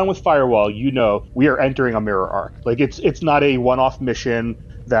you're done with Firewall, we are entering a mirror arc. It's not a one-off mission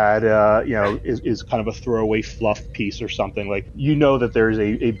that is kind of a throwaway fluff piece or something. That there's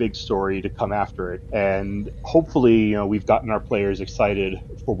a big story to come after it, and hopefully we've gotten our players excited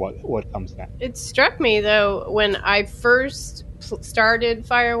for what comes next. It struck me though when I first started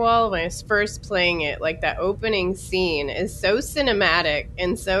Firewall, when I was first playing it, that opening scene is so cinematic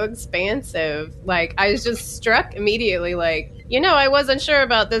and so expansive. I was just struck immediately, I wasn't sure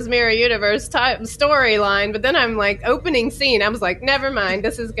about this Mirror Universe type storyline, but then I'm opening scene, I was like, never mind,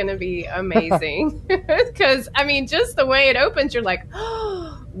 this is going to be amazing. Because, just the way it opens, you're like,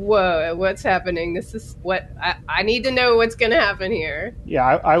 oh, whoa, what's happening? This is what I need to know what's going to happen here. Yeah,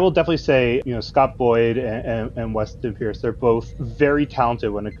 I will definitely say, Scott Boyd and Weston Pierce, they're both very talented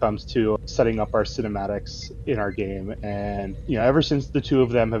when it comes to setting up our cinematics in our game. And, ever since the two of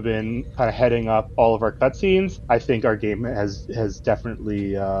them have been kind of heading up all of our cutscenes, I think our game has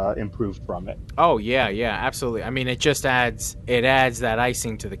definitely improved from it. Oh, yeah, absolutely. It just adds that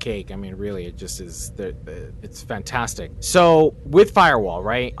icing to the cake. Really, it just is, it's fantastic. So, with Firewall,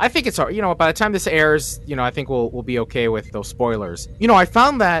 right? I think it's, by the time this airs, I think we'll be okay with those spoilers. I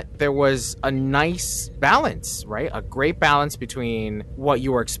found that there was a nice balance, right? A great balance between what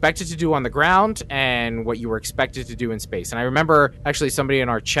you were expected to do on the ground and what you were expected to do in space. And I remember actually somebody in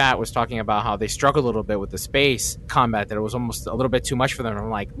our chat was talking about how they struggled a little bit with the space combat, that it was almost a little bit too much for them. And I'm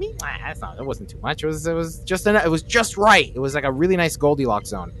like, it wasn't too much. It was just right. It was like a really nice Goldilocks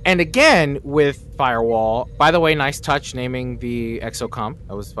zone. And again, with Firewall, by the way, nice touch naming the exocomp.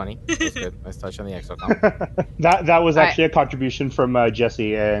 That was funny. That was good. Nice touch on the exocomp. that was actually a contribution from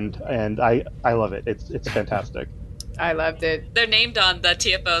Jesse, and I love it. It's fantastic. I loved it. They're named on the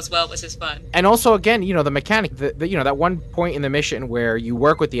TFO as well, which is fun. And also, again, the mechanic, that one point in the mission where you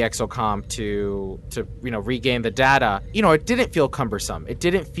work with the exocomp to regain the data, it didn't feel cumbersome. It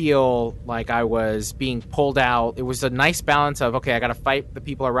didn't feel like I was being pulled out. It was a nice balance of, okay, I got to fight the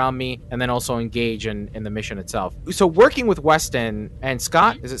people around me and then also engage in the mission itself. So working with Weston and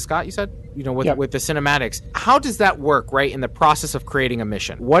Scott, is it Scott you said? With the cinematics, how does that work, right, in the process of creating a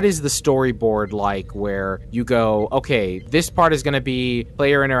mission? What is the storyboard like where you go, okay, this part is going to be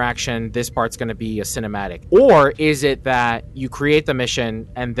player interaction, this part's going to be a cinematic? Or is it that you create the mission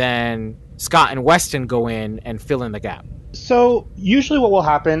and then Scott and Weston go in and fill in the gap? So usually what will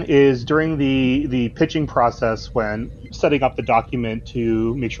happen is during the pitching process, when setting up the document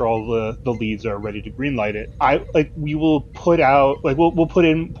to make sure all the leads are ready to greenlight it, we will put out, we'll put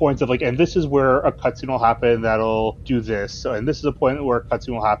in points of and this is where a cutscene will happen that'll do this, and this is a point where a cutscene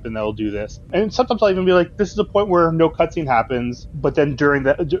will happen that'll do this. And sometimes I'll even be like, this is a point where no cutscene happens, but then during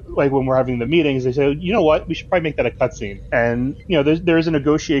when we're having the meetings, they say, you know what, we should probably make that a cutscene. And there's a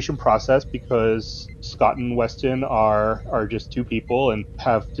negotiation process because Scott and Weston are just two people and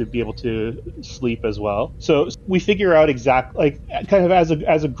have to be able to sleep as well. So we figure out kind of as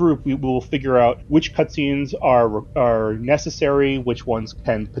a group, we will figure out which cutscenes are necessary, which ones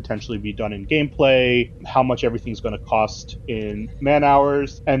can potentially be done in gameplay, how much everything's going to cost in man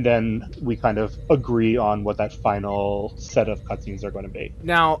hours, and then we kind of agree on what that final set of cutscenes are going to be.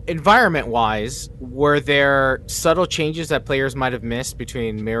 Now, environment-wise, were there subtle changes that players might have missed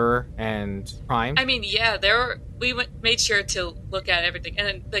between Mirror and Prime? I mean, yeah, we made sure to look at everything. And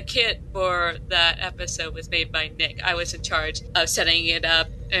then the kit for that episode was made by Nick. I was in charge of setting it up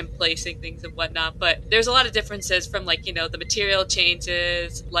and placing things and whatnot. But there's a lot of differences from the material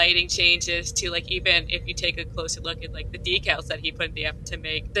changes, lighting changes, to even if you take a closer look at the decals that he put in the effort to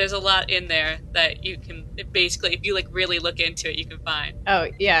make. There's a lot in there that you can basically, if you really look into it, you can find. Oh,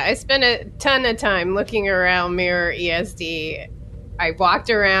 yeah. I spent a ton of time looking around Mirror ESD. I walked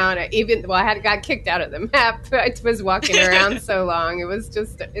around, I got kicked out of the map. I was walking around so long.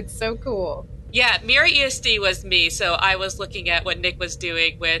 It's so cool. Yeah, Mirror ESD was me, so I was looking at what Nick was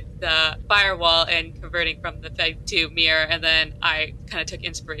doing with the firewall and converting from the Fed to Mirror, and then I kind of took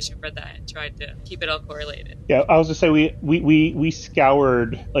inspiration for that and tried to keep it all correlated. Yeah, I was going to say we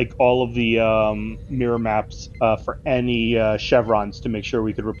scoured all of the Mirror maps for any chevrons to make sure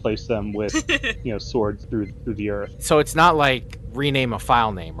we could replace them with swords through the earth. So it's not like rename a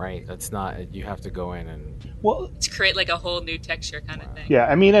file name, right? That's not, you have to go in and to create a whole new texture kind of thing. Yeah,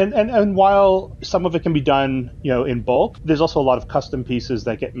 I mean, and while some of it can be done, in bulk, there's also a lot of custom pieces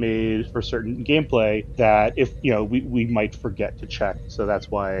that get made for certain gameplay that if, we might forget to check. So that's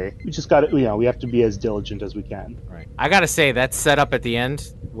why we just got to, we have to be as diligent as we can. Right. I got to say, that setup at the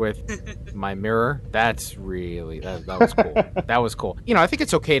end with my mirror, that's really, that was cool. That was cool. I think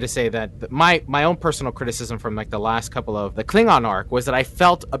it's okay to say that my own personal criticism from the last couple of the Klingon arc was that I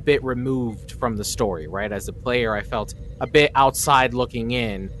felt a bit removed from the story, right? As a player, I felt a bit outside looking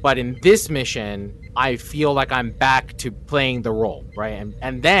in. But in this mission, I feel like I'm back to playing the role, right?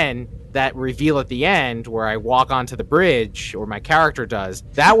 And then that reveal at the end where I walk onto the bridge, or my character does,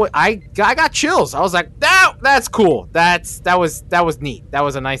 I got chills. I was like, that's cool. That was neat. That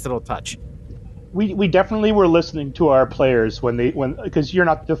was a nice little touch. We definitely were listening to our players when because you're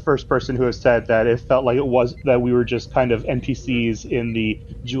not the first person who has said that it felt like it was that we were just kind of NPCs in the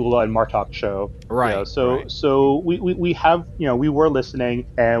Jula and Martok show. Right. So we have, we were listening,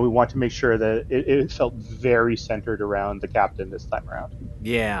 and we want to make sure that it felt very centered around the captain this time around.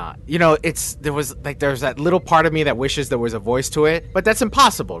 Yeah. There's that little part of me that wishes there was a voice to it, but that's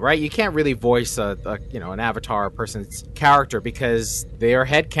impossible, right? You can't really voice an avatar, a person's character, because their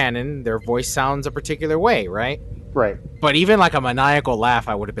headcanon, their voice sounds a particular way, right? Right. But even a maniacal laugh,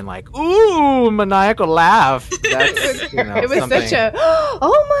 I would have been like, ooh, maniacal laugh. That's, it was such a,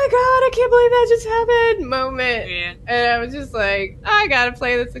 oh my god, I can't believe that just happened moment. Yeah. And I was just like, I gotta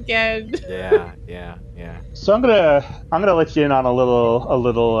play this again. Yeah. So I'm gonna let you in on a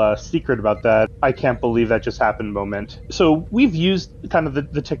little secret about that. I can't believe that just happened moment. So we've used kind of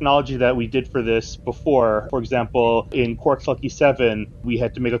the technology that we did for this before. For example, in Quark's Lucky 7, we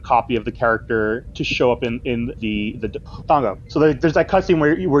had to make a copy of the character to show up in the Tango. So there's that cutscene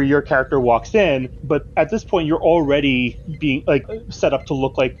where your character walks in, but at this point you're already being set up to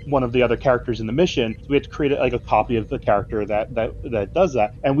look like one of the other characters in the mission. So we had to create a copy of the character that does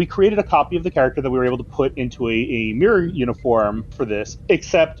that, and we created a copy of the character that we were able to put into a mirror uniform for this,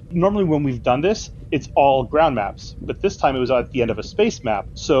 except normally when we've done this, it's all ground maps, but this time it was at the end of a space map.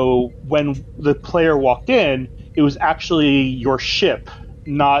 So when the player walked in, it was actually your ship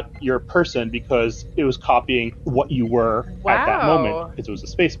not your person because it was copying what you were at that Wow. moment because it was a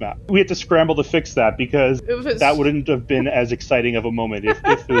space map. We had to scramble to fix that because that wouldn't have been as exciting of a moment if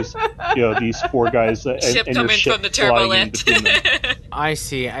it was, these four guys and Ship your coming ship from the flying in turbulent. between them. I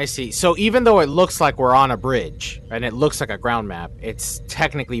see. So even though it looks like we're on a bridge and it looks like a ground map, it's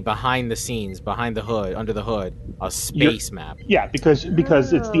technically behind the scenes, behind the hood, under the hood, a space map. Yeah, because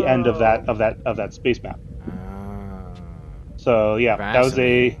it's the end of that space map. So yeah, that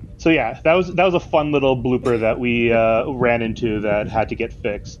was a fun little blooper that we ran into that had to get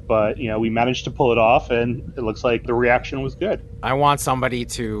fixed, but we managed to pull it off, and it looks like the reaction was good. I want somebody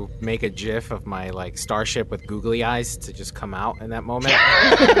to make a GIF of my starship with googly eyes to just come out in that moment.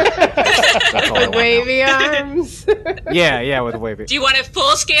 That's all I want Wavy arms. now. Yeah, with wavy. Do you want it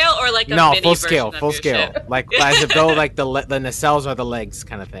full scale or like a No, mini full version scale, of full your scale. ship? Like as if though like the nacelles are the legs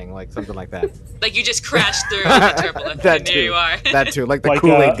kind of thing, like something like that. Like you just crashed through the turbulence and there you are. That too, like the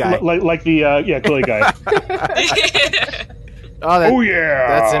Kool-Aid guy. Like the Kool-Aid guy. Oh yeah,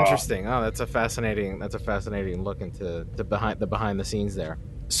 that's interesting. Oh, that's a fascinating look into behind the scenes there.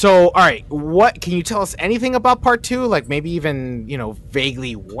 So, all right, what can you tell us anything about part 2? Like maybe even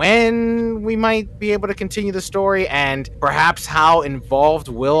vaguely when we might be able to continue the story, and perhaps how involved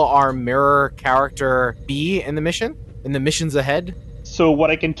will our mirror character be in the missions ahead? So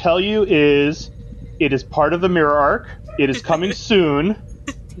what I can tell you is, it is part of the mirror arc. It is coming soon,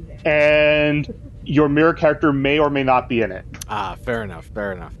 and your mirror character may or may not be in it. Ah, fair enough.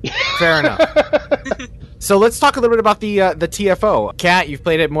 So let's talk a little bit about the TFO. Kat, you've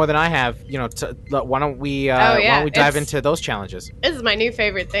played it more than I have. Why don't we dive into those challenges? This is my new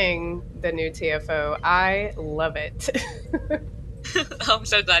favorite thing, the new TFO. I love it. I'm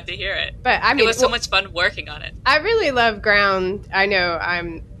so glad to hear it. But I mean, it was so much fun working on it. I really love ground. I know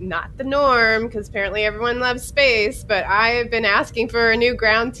I'm not the norm because apparently everyone loves space, but I have been asking for a new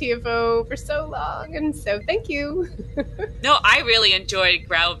ground TFO for so long, and so thank you. No, I really enjoyed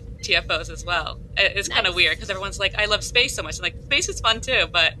ground TFOs as well. It's kind of weird because everyone's like, I love space so much. I'm like, space is fun too,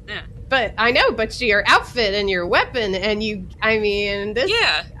 but yeah. But I know, but your outfit and your weapon and this.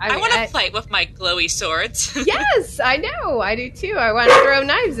 Yeah, I want to fight with my glowy swords. Yes, I know. I do too. I want to throw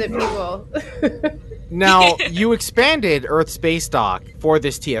knives at people. Now, you expanded Earth Space Dock for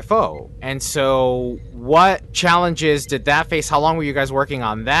this TFO, and so what challenges did that face? How long were you guys working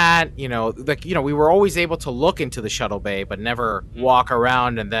on that? We were always able to look into the shuttle bay, but never walk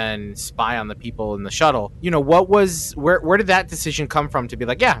around and then spy on the people in the shuttle. Where did that decision come from to be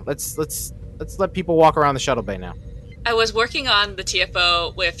like, yeah, let's let people walk around the shuttle bay now? I was working on the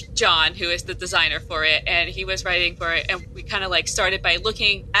TFO with John, who is the designer for it, and he was writing for it, and we kind of started by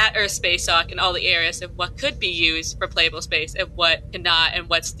looking at Earth Space Dock and all the areas of what could be used for playable space and what cannot, and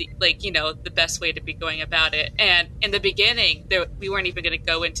what's the best way to be going about it. And in the beginning, we weren't even going to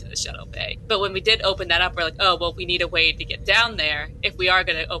go into the shuttle bay, but when we did open that up, we're like, oh well, we need a way to get down there if we are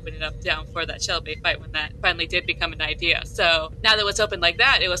going to open it up down for that shuttle bay fight, when that finally did become an idea. So now that it's open like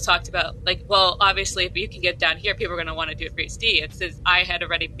that, it was talked about obviously if you can get down here, people are going to want to do it for ESD. And since I had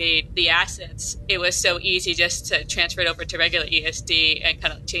already made the assets, it was so easy just to transfer it over to regular ESD and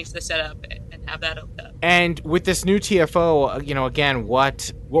kind of change the setup and have that open up. And with this new TFO, again,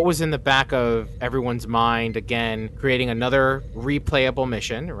 what was in the back of everyone's mind? Again, creating another replayable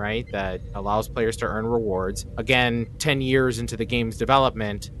mission, right, that allows players to earn rewards. Again, 10 years into the game's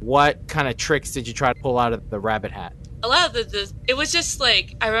development, what kind of tricks did you try to pull out of the rabbit hat? A lot of it was just I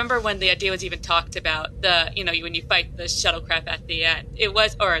remember when the idea was even talked about, when you fight the shuttlecraft at the end,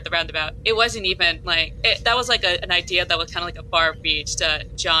 or the roundabout, it wasn't even that was an idea that was kind of like a far reach to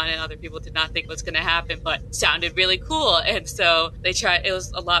John and other people did not think was going to happen, but sounded really cool. And so they tried, it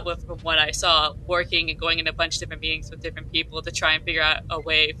was a lot from what I saw, working and going in a bunch of different meetings with different people to try and figure out a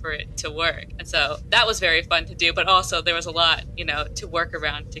way for it to work. And so that was very fun to do, but also there was a lot, to work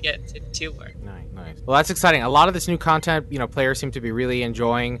around to get to work. Nice. Well, that's exciting. A lot of this new content, players seem to be really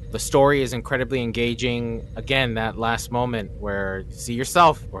enjoying. The story is incredibly engaging. Again, that last moment where you see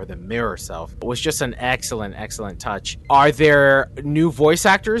yourself or the mirror self was just an excellent, excellent touch. Are there new voice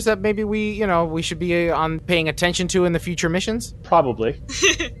actors that maybe we should be paying attention to in the future missions? Probably.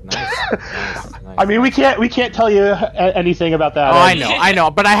 Nice. I mean, we can't tell you anything about that. Oh, I know,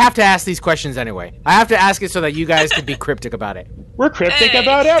 but I have to ask these questions anyway. I have to ask it so that you guys can be cryptic about it. We're cryptic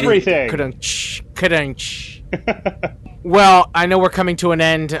about everything. Ka-dunk. Well, I know we're coming to an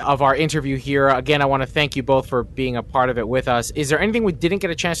end of our interview here. Again, I want to thank you both for being a part of it with us. Is there anything we didn't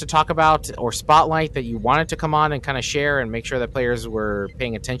get a chance to talk about or spotlight that you wanted to come on and kind of share and make sure that players were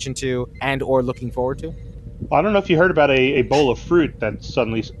paying attention to and or looking forward to? Well, I don't know if you heard about a bowl of fruit that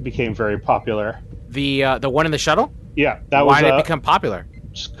suddenly became very popular. The one in the shuttle? Yeah, that Why was. did it become popular?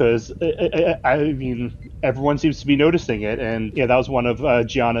 just because I mean everyone seems to be noticing it, and yeah, that was one of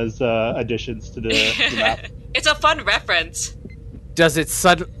Gianna's additions to the map. It's a fun reference. Does it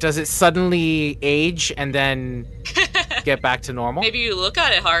suddenly age and then get back to normal? Maybe you look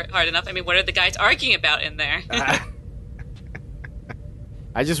at it hard enough. I mean, what are the guys arguing about in there?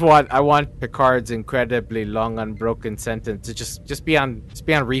 I want Picard's incredibly long, unbroken sentence to just be on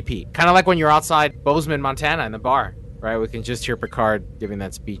repeat. Kind of like when you're outside Bozeman, Montana, in the bar, right? We can just hear Picard giving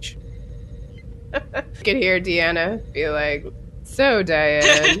that speech. You could hear Deanna be like, "So,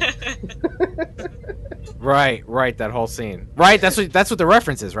 Diane." Right, that whole scene. Right, that's what the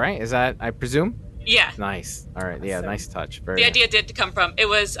reference is, right? Is that, I presume? Yeah. Nice. All right, yeah, nice touch. Very the nice. idea did come from, it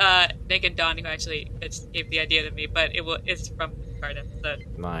was Nick and Don who actually gave the idea to me, but it's from the Picard episode.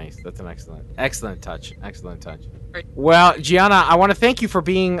 Nice. That's an excellent touch. Well, Gianna, I want to thank you for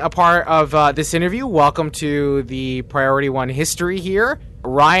being a part of this interview. Welcome to the Priority One history here.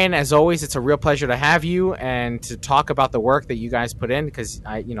 Ryan, as always, it's a real pleasure to have you and to talk about the work that you guys put in, because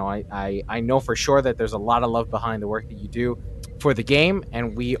I know for sure that there's a lot of love behind the work that you do for the game,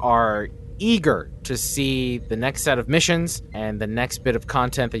 and we are eager to see the next set of missions and the next bit of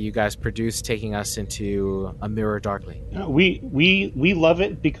content that you guys produce, taking us into A Mirror Darkly. We love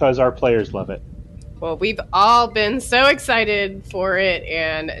it because our players love it. Well, we've all been so excited for it,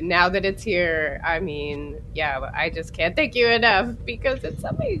 and now that it's here, I mean, yeah, I just can't thank you enough because it's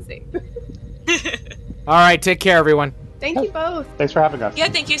amazing. All right, take care, everyone. Thank you both. Thanks for having us. Yeah,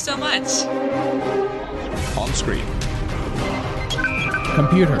 thank you so much. On screen.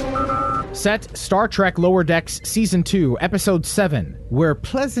 Computer. Set Star Trek Lower Decks Season 2, Episode 7, Where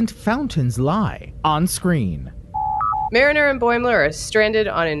Pleasant Fountains Lie. On screen. Mariner and Boimler are stranded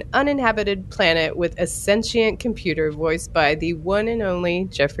on an uninhabited planet with a sentient computer voiced by the one and only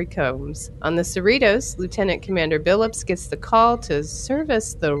Jeffrey Combs. On the Cerritos, Lieutenant Commander Billups gets the call to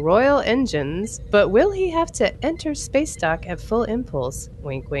service the Royal engines, but will he have to enter space dock at full impulse,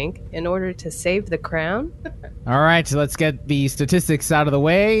 wink wink, in order to save the crown? All right, so let's get the statistics out of the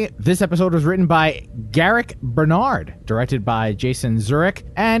way. This episode was written by Garrick Bernard, directed by Jason Zurich,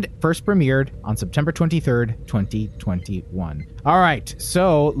 and first premiered on September 23rd, 2021. All right,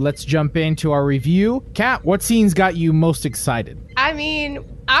 so let's jump into our review. Kat, what scenes got you most excited? I mean,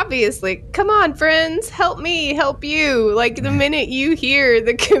 obviously, come on, friends, help me, help you. Like, the minute you hear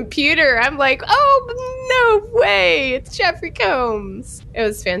the computer, I'm like, oh, no way, it's Jeffrey Combs. It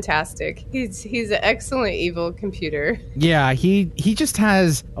was fantastic. He's an excellent evil computer. Yeah, he just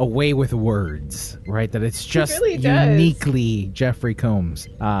has a way with words, right? That it's just really uniquely Jeffrey Combs.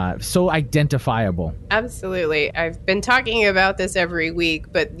 So identifiable. Absolutely. I've been talking about this every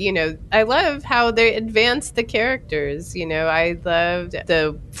week, but, I love how they advance the characters. I loved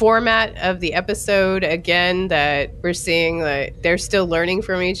the format of the episode, again, that we're seeing that they're still learning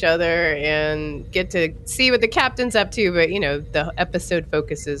from each other and get to see what the captain's up to, but, the episode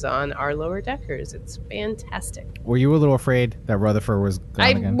focuses on our lower deckers. It's fantastic. Were you a little afraid that Rutherford was gone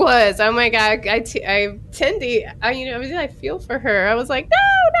again? I was. Oh my God. I feel for her. I was like, no,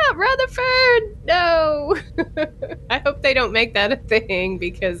 not Rutherford. No. I hope they don't make that a thing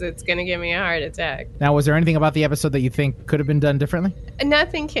because it's going to give me a heart attack. Now, was there anything about the episode that you think could have been done differently?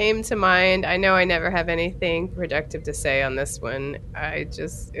 Nothing came to mind. I know I never have anything productive to say on this one. It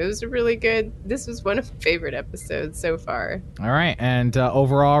was a really good, this was one of my favorite episodes so far. All right. And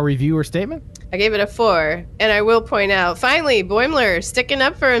overall review or statement? I gave it a 4. And I will point out, finally, Boimler sticking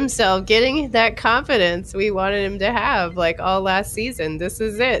up for himself, getting that confidence we wanted him to have like all last season. This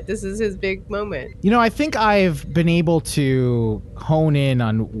is it. This is his big moment. I think I've been able to hone in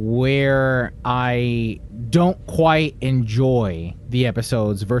on where I don't quite enjoy the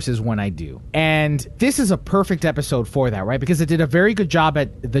episodes versus when I do. And this is a perfect episode for that, right? Because it did a very good job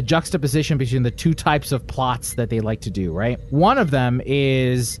at the juxtaposition between the two types of plots that they like to do, right? One of them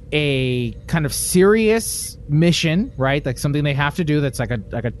is a kind of serious mission, right? Like something they have to do that's like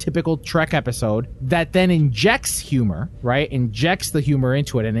a typical Trek episode that then injects humor, right? Injects the humor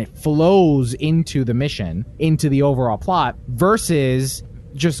into it and it flows into the mission, into the overall plot, versus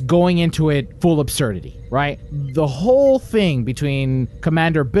just going into it full absurdity, right? The whole thing between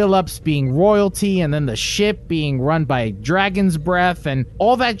Commander Billups being royalty and then the ship being run by Dragon's Breath and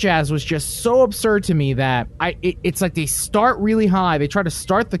all that jazz was just so absurd to me that it's like they start really high. They try to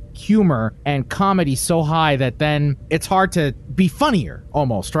start the humor and comedy so high that then it's hard to be funnier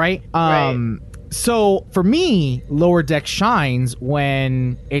almost, right? Right. So for me, Lower Deck shines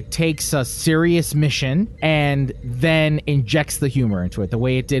when it takes a serious mission and then injects the humor into it, the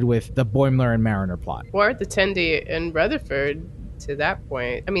way it did with the Boimler and Mariner plot. Or the Tendi and Rutherford, to that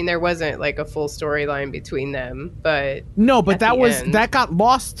point. I mean, there wasn't like a full storyline between them, but no, but at the end- that got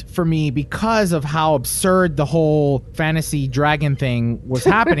lost for me because of how absurd the whole fantasy dragon thing was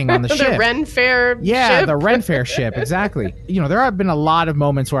happening on the the ship. Ren Fair Yeah, ship. the Ren Fair ship, exactly. You know, there have been a lot of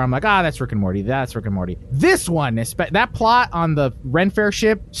moments where I'm like, that's Rick and Morty, that's Rick and Morty. This one, that plot on the Ren Fair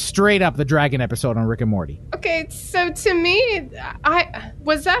ship, straight up the dragon episode on Rick and Morty. Okay, so to me,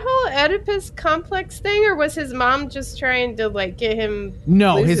 was that whole Oedipus complex thing, or was his mom just trying to like get him?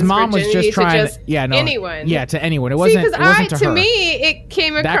 No, lose his mom was virginity just trying to anyone. Yeah, to anyone. It See, wasn't. because It wasn't to her. me, it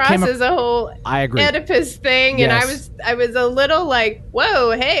came across as a whole I agree. Oedipus thing, Yes. and I was a little like,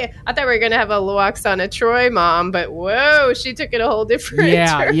 whoa, hey, I thought we were gonna have a Loaxana Troy mom, but whoa, she took it a whole different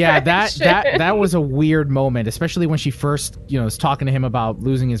Yeah, direction. that was a weird moment, especially when she first, was talking to him about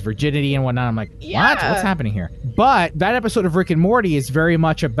losing his virginity and whatnot. I'm like, Yeah. what's happening here? But that episode of Rick and Morty is very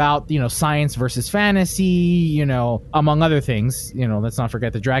much about, science versus fantasy, among other things. Let's not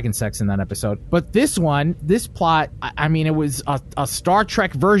forget the dragon sex in that episode. But this plot, I mean, it was a Star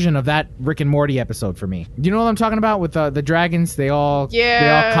Trek version of that Rick and Morty episode for me. Do you know what I'm talking about with the dragons? They all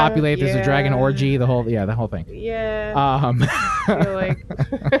copulate. There's a dragon orgy. The whole thing. Yeah. I feel like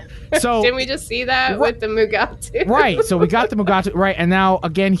So didn't we just see that with the Mugatu? Right. So we got the Mugatu. Right. And now,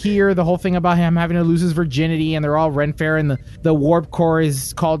 again, here, the whole thing about him having to lose his virginity, and they're all Ren Fair, and the warp core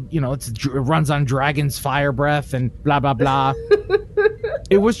is called, it runs on dragon's fire breath and blah, blah, blah.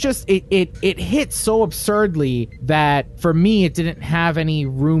 It was just, it hit so absurdly that for me, it didn't have any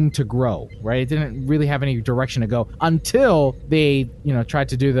room to grow, right? It didn't really have any direction to go until they, tried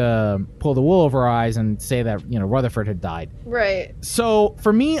to pull the wool over our eyes and say that, Rutherford had died. Right. So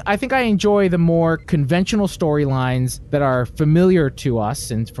for me, I think I enjoy the more conventional storylines that are familiar to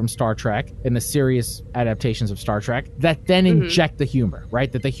us and from Star Trek and the serious adaptations of Star Trek that then inject the humor,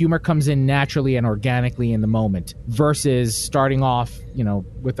 right? That the humor comes in naturally and organically in the moment versus starting off,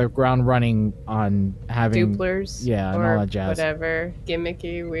 with the ground running on having duplers, and or all that jazz. Whatever,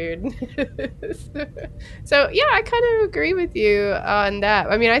 gimmicky, weird. So yeah, I kind of agree with you on that.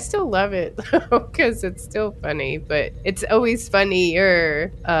 I mean, I still love it because it's still funny, but it's always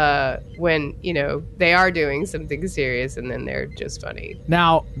funnier when they are doing something serious and then they're just funny.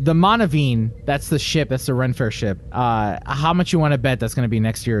 Now, the Monaveen, that's the ship, that's the Ren Fair ship. How much you want to bet that's going to be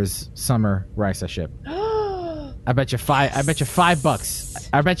next year's summer Risa ship? I bet you $5.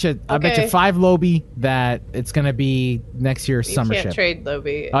 I bet you $5 Lobi that it's gonna be next year's summer ship. You can't trade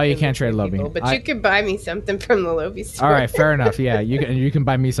Lobi. Oh, you can't trade Lobi. But you could buy me something from the Lobi store. All right, fair enough. Yeah, you can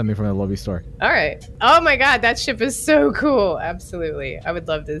buy me something from the Lobi store. All right. Oh my God, that ship is so cool. Absolutely, I would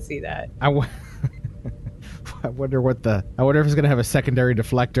love to see that. I wonder if it's gonna have a secondary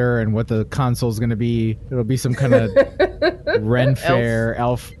deflector and what the console's gonna be. It'll be some kind of Ren Fair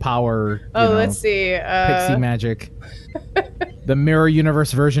elf power. Let's see. Pixie magic. The mirror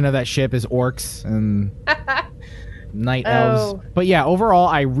universe version of that ship is orcs and night elves. But yeah, overall,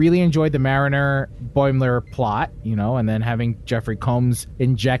 I really enjoyed the Mariner Boimler plot, and then having Jeffrey Combs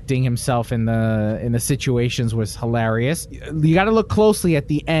injecting himself in the situations was hilarious. You got to look closely at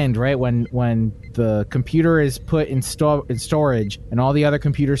the end, right? When the computer is put in storage and all the other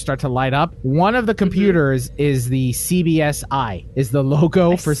computers start to light up. One of the computers is the CBS Eye, is the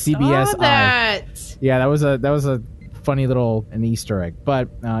logo for CBS Eye. Yeah, that was a funny little an Easter egg. But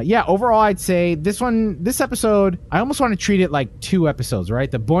overall, I'd say this episode, I almost want to treat it like two episodes,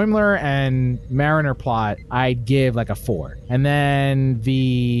 right? The Boimler and Mariner plot, I'd give like a 4. And then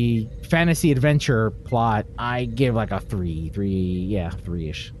the fantasy adventure plot, I give like a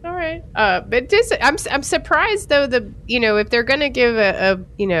 3-ish. All right. But I'm surprised though if they're gonna give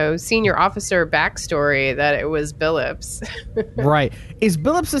a senior officer backstory that it was Billups. Right. Is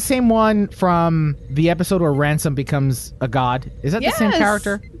Billups the same one from the episode where Ransom becomes a god? Is that the same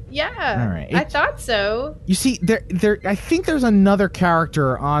character? Yeah. All right. I thought so. You see, I think there's another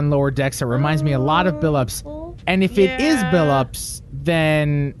character on Lower Decks that reminds me a lot of Billups. And if it is Billups,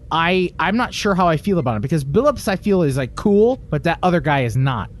 then I'm not sure how I feel about it, because Billups I feel is like cool, but that other guy is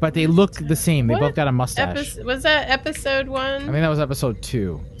not. But they look the same. They both got a mustache. Was that episode 1? I think that was episode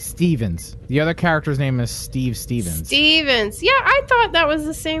 2. Stevens. The other character's name is Steve Stevens. Yeah, I thought that was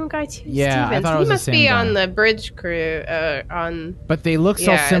the same guy too. Yeah, Stevens. I thought it was the same guy. He must be on the bridge crew. But they look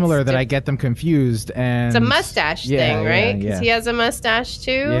so similar that I get them confused. And it's a mustache thing, right? Because he has a mustache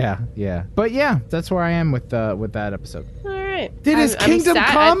too. Yeah. But yeah, that's where I am with that episode. All right. Did his kingdom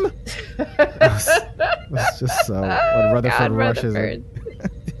come? That's just so. When Rutherford rushes it.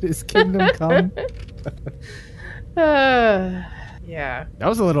 Did his kingdom come? Yeah. Yeah. That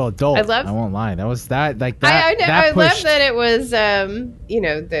was a little adult. I won't lie. That was that like that. I that love pushed- that it was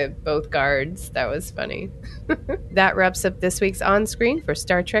the both guards. That was funny. That wraps up this week's On Screen for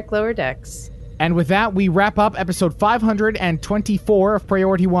Star Trek Lower Decks. And with that, we wrap up episode 524 of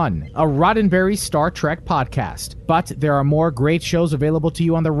Priority One, a Roddenberry Star Trek podcast. But there are more great shows available to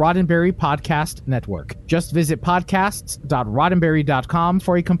you on the Roddenberry Podcast Network. Just visit podcasts.roddenberry.com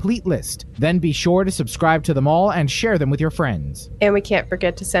for a complete list. Then be sure to subscribe to them all and share them with your friends. And we can't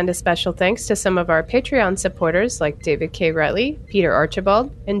forget to send a special thanks to some of our Patreon supporters like David K. Rutley, Peter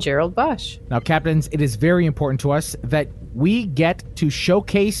Archibald, and Gerald Bosch. Now, Captains, it is very important to us that we get to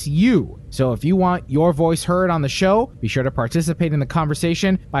showcase you. So if you want your voice heard on the show, be sure to participate in the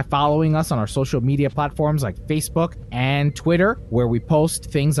conversation by following us on our social media platforms like Facebook and Twitter, where we post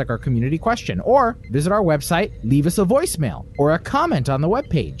things like our community question, or visit our website, leave us a voicemail or a comment on the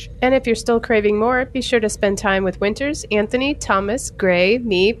webpage. And if you're still craving more, be sure to spend time with Winters, Anthony, Thomas, Gray,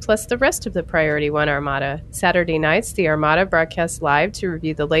 me, plus the rest of the Priority One Armada. Saturday nights, the Armada broadcasts live to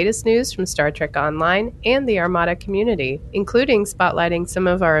review the latest news from Star Trek Online and the Armada community, including spotlighting some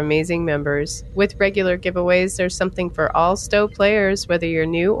of our amazing members. With regular giveaways, there's something for all STO players, whether you're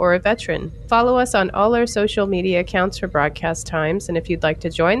new or a veteran. Follow us on all our social media accounts for broadcast times, and if you'd like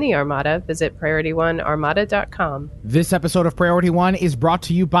to join the Armada, visit PriorityOneArmada.com. This episode of Priority One is brought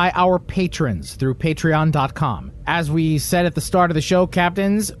to you by our patrons through Patreon.com. As we said at the start of the show,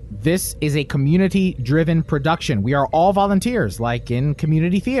 Captains, this is a community-driven production. We are all volunteers, like in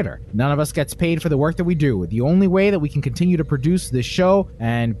community theater. None of us gets paid for the work that we do. The only way that we can continue to produce this show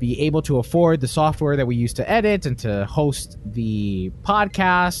and be able to afford the software that we use to edit and to host the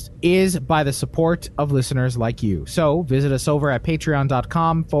podcast is by the support of listeners like you. So visit us over at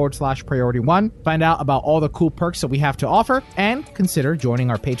patreon.com/Priority One. Find out about all the cool perks that we have to offer and consider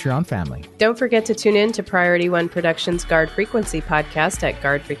joining our Patreon family. Don't forget to tune in to Priority One Productions Guard Frequency podcast at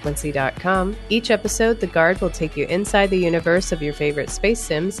guardfrequency.com. Each episode, the Guard will take you inside the universe of your favorite space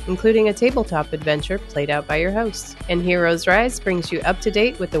sims, including a tabletop adventure played out by your hosts. And Heroes Rise brings you up to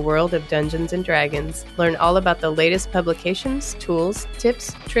date with the world of Dungeons & Dragons. Learn all about the latest publications, tools,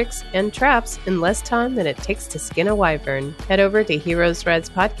 tips, tricks, and traps in less time than it takes to skin a wyvern. Head over to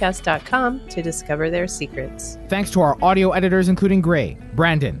heroesrisepodcast.com to discover their secrets. Thanks to our audio editors, including Gray,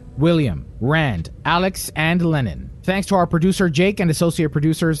 Brandon, William, Rand, Alex, and Lennon. Thanks to our producer Jake and associate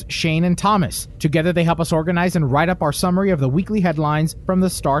producers Shane and Thomas. Together they help us organize and write up our summary of the weekly headlines from the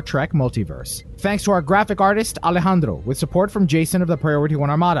Star Trek multiverse. Thanks to our graphic artist Alejandro, with support from Jason of the Priority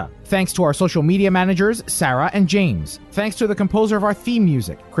One Armada. Thanks to our social media managers Sarah and James. Thanks to the composer of our theme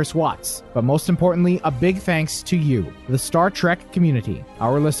music, Chris Watts. But most importantly, a big thanks to you, the Star Trek community,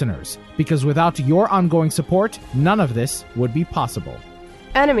 our listeners. Because without your ongoing support, none of this would be possible.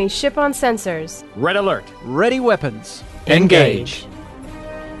 Enemy ship on sensors. Red alert. Ready weapons. Engage.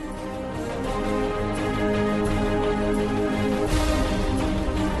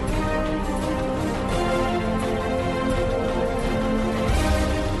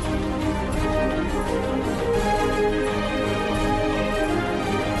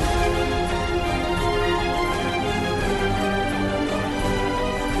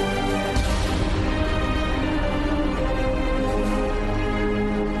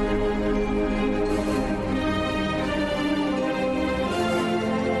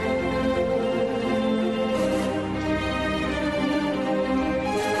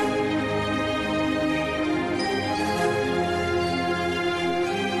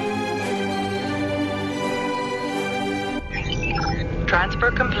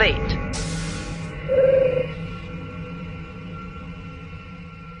 Transfer complete.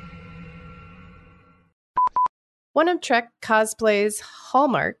 One of Trek cosplay's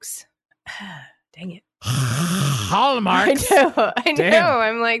hallmarks. Dang it. Hallmarks. I know. Damn.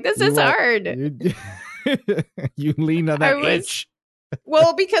 I'm like, this is hard. You leaned on that itch.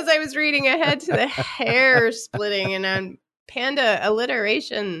 Well, because I was reading ahead to the hair splitting and on panda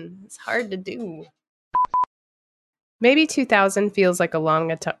alliteration. It's hard to do. Maybe 2000 feels like a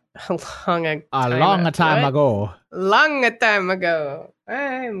long time ago. Long a time ago.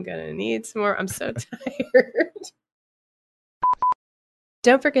 I'm gonna need some more. I'm so tired.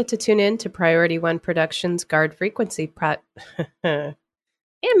 Don't forget to tune in to Priority One Productions Guard Frequency Damn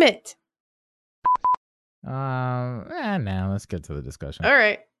it. Now let's get to the discussion. All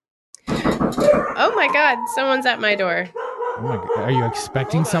right. Oh my God, someone's at my door. Oh my God. Are you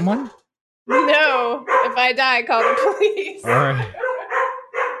expecting someone? No. If I die, call the police. All right.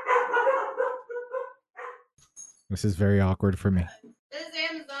 This is very awkward for me. This is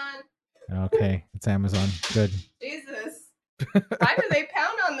Amazon. Okay, it's Amazon. Good. Jesus. Why do they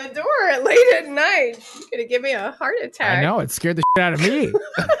pound on on the door late at night. You're going to give me a heart attack. I know. It scared the shit out of me.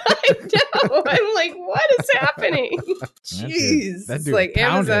 I know. I'm like, what is happening? Jeez. That It's dude like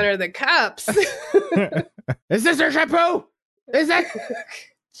pounded. Amazon or the cops. Is this your shampoo? Is it?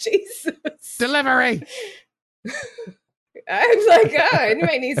 Jesus. Delivery. I was like, oh, I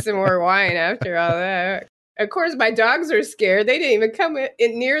might need some more wine after all that. Of course, my dogs are scared. They didn't even come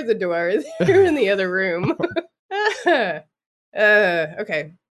in near the door. They were in the other room.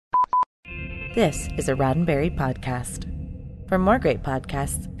 Okay. This is a Roddenberry podcast. For more great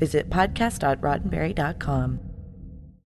podcasts, visit podcast.roddenberry.com.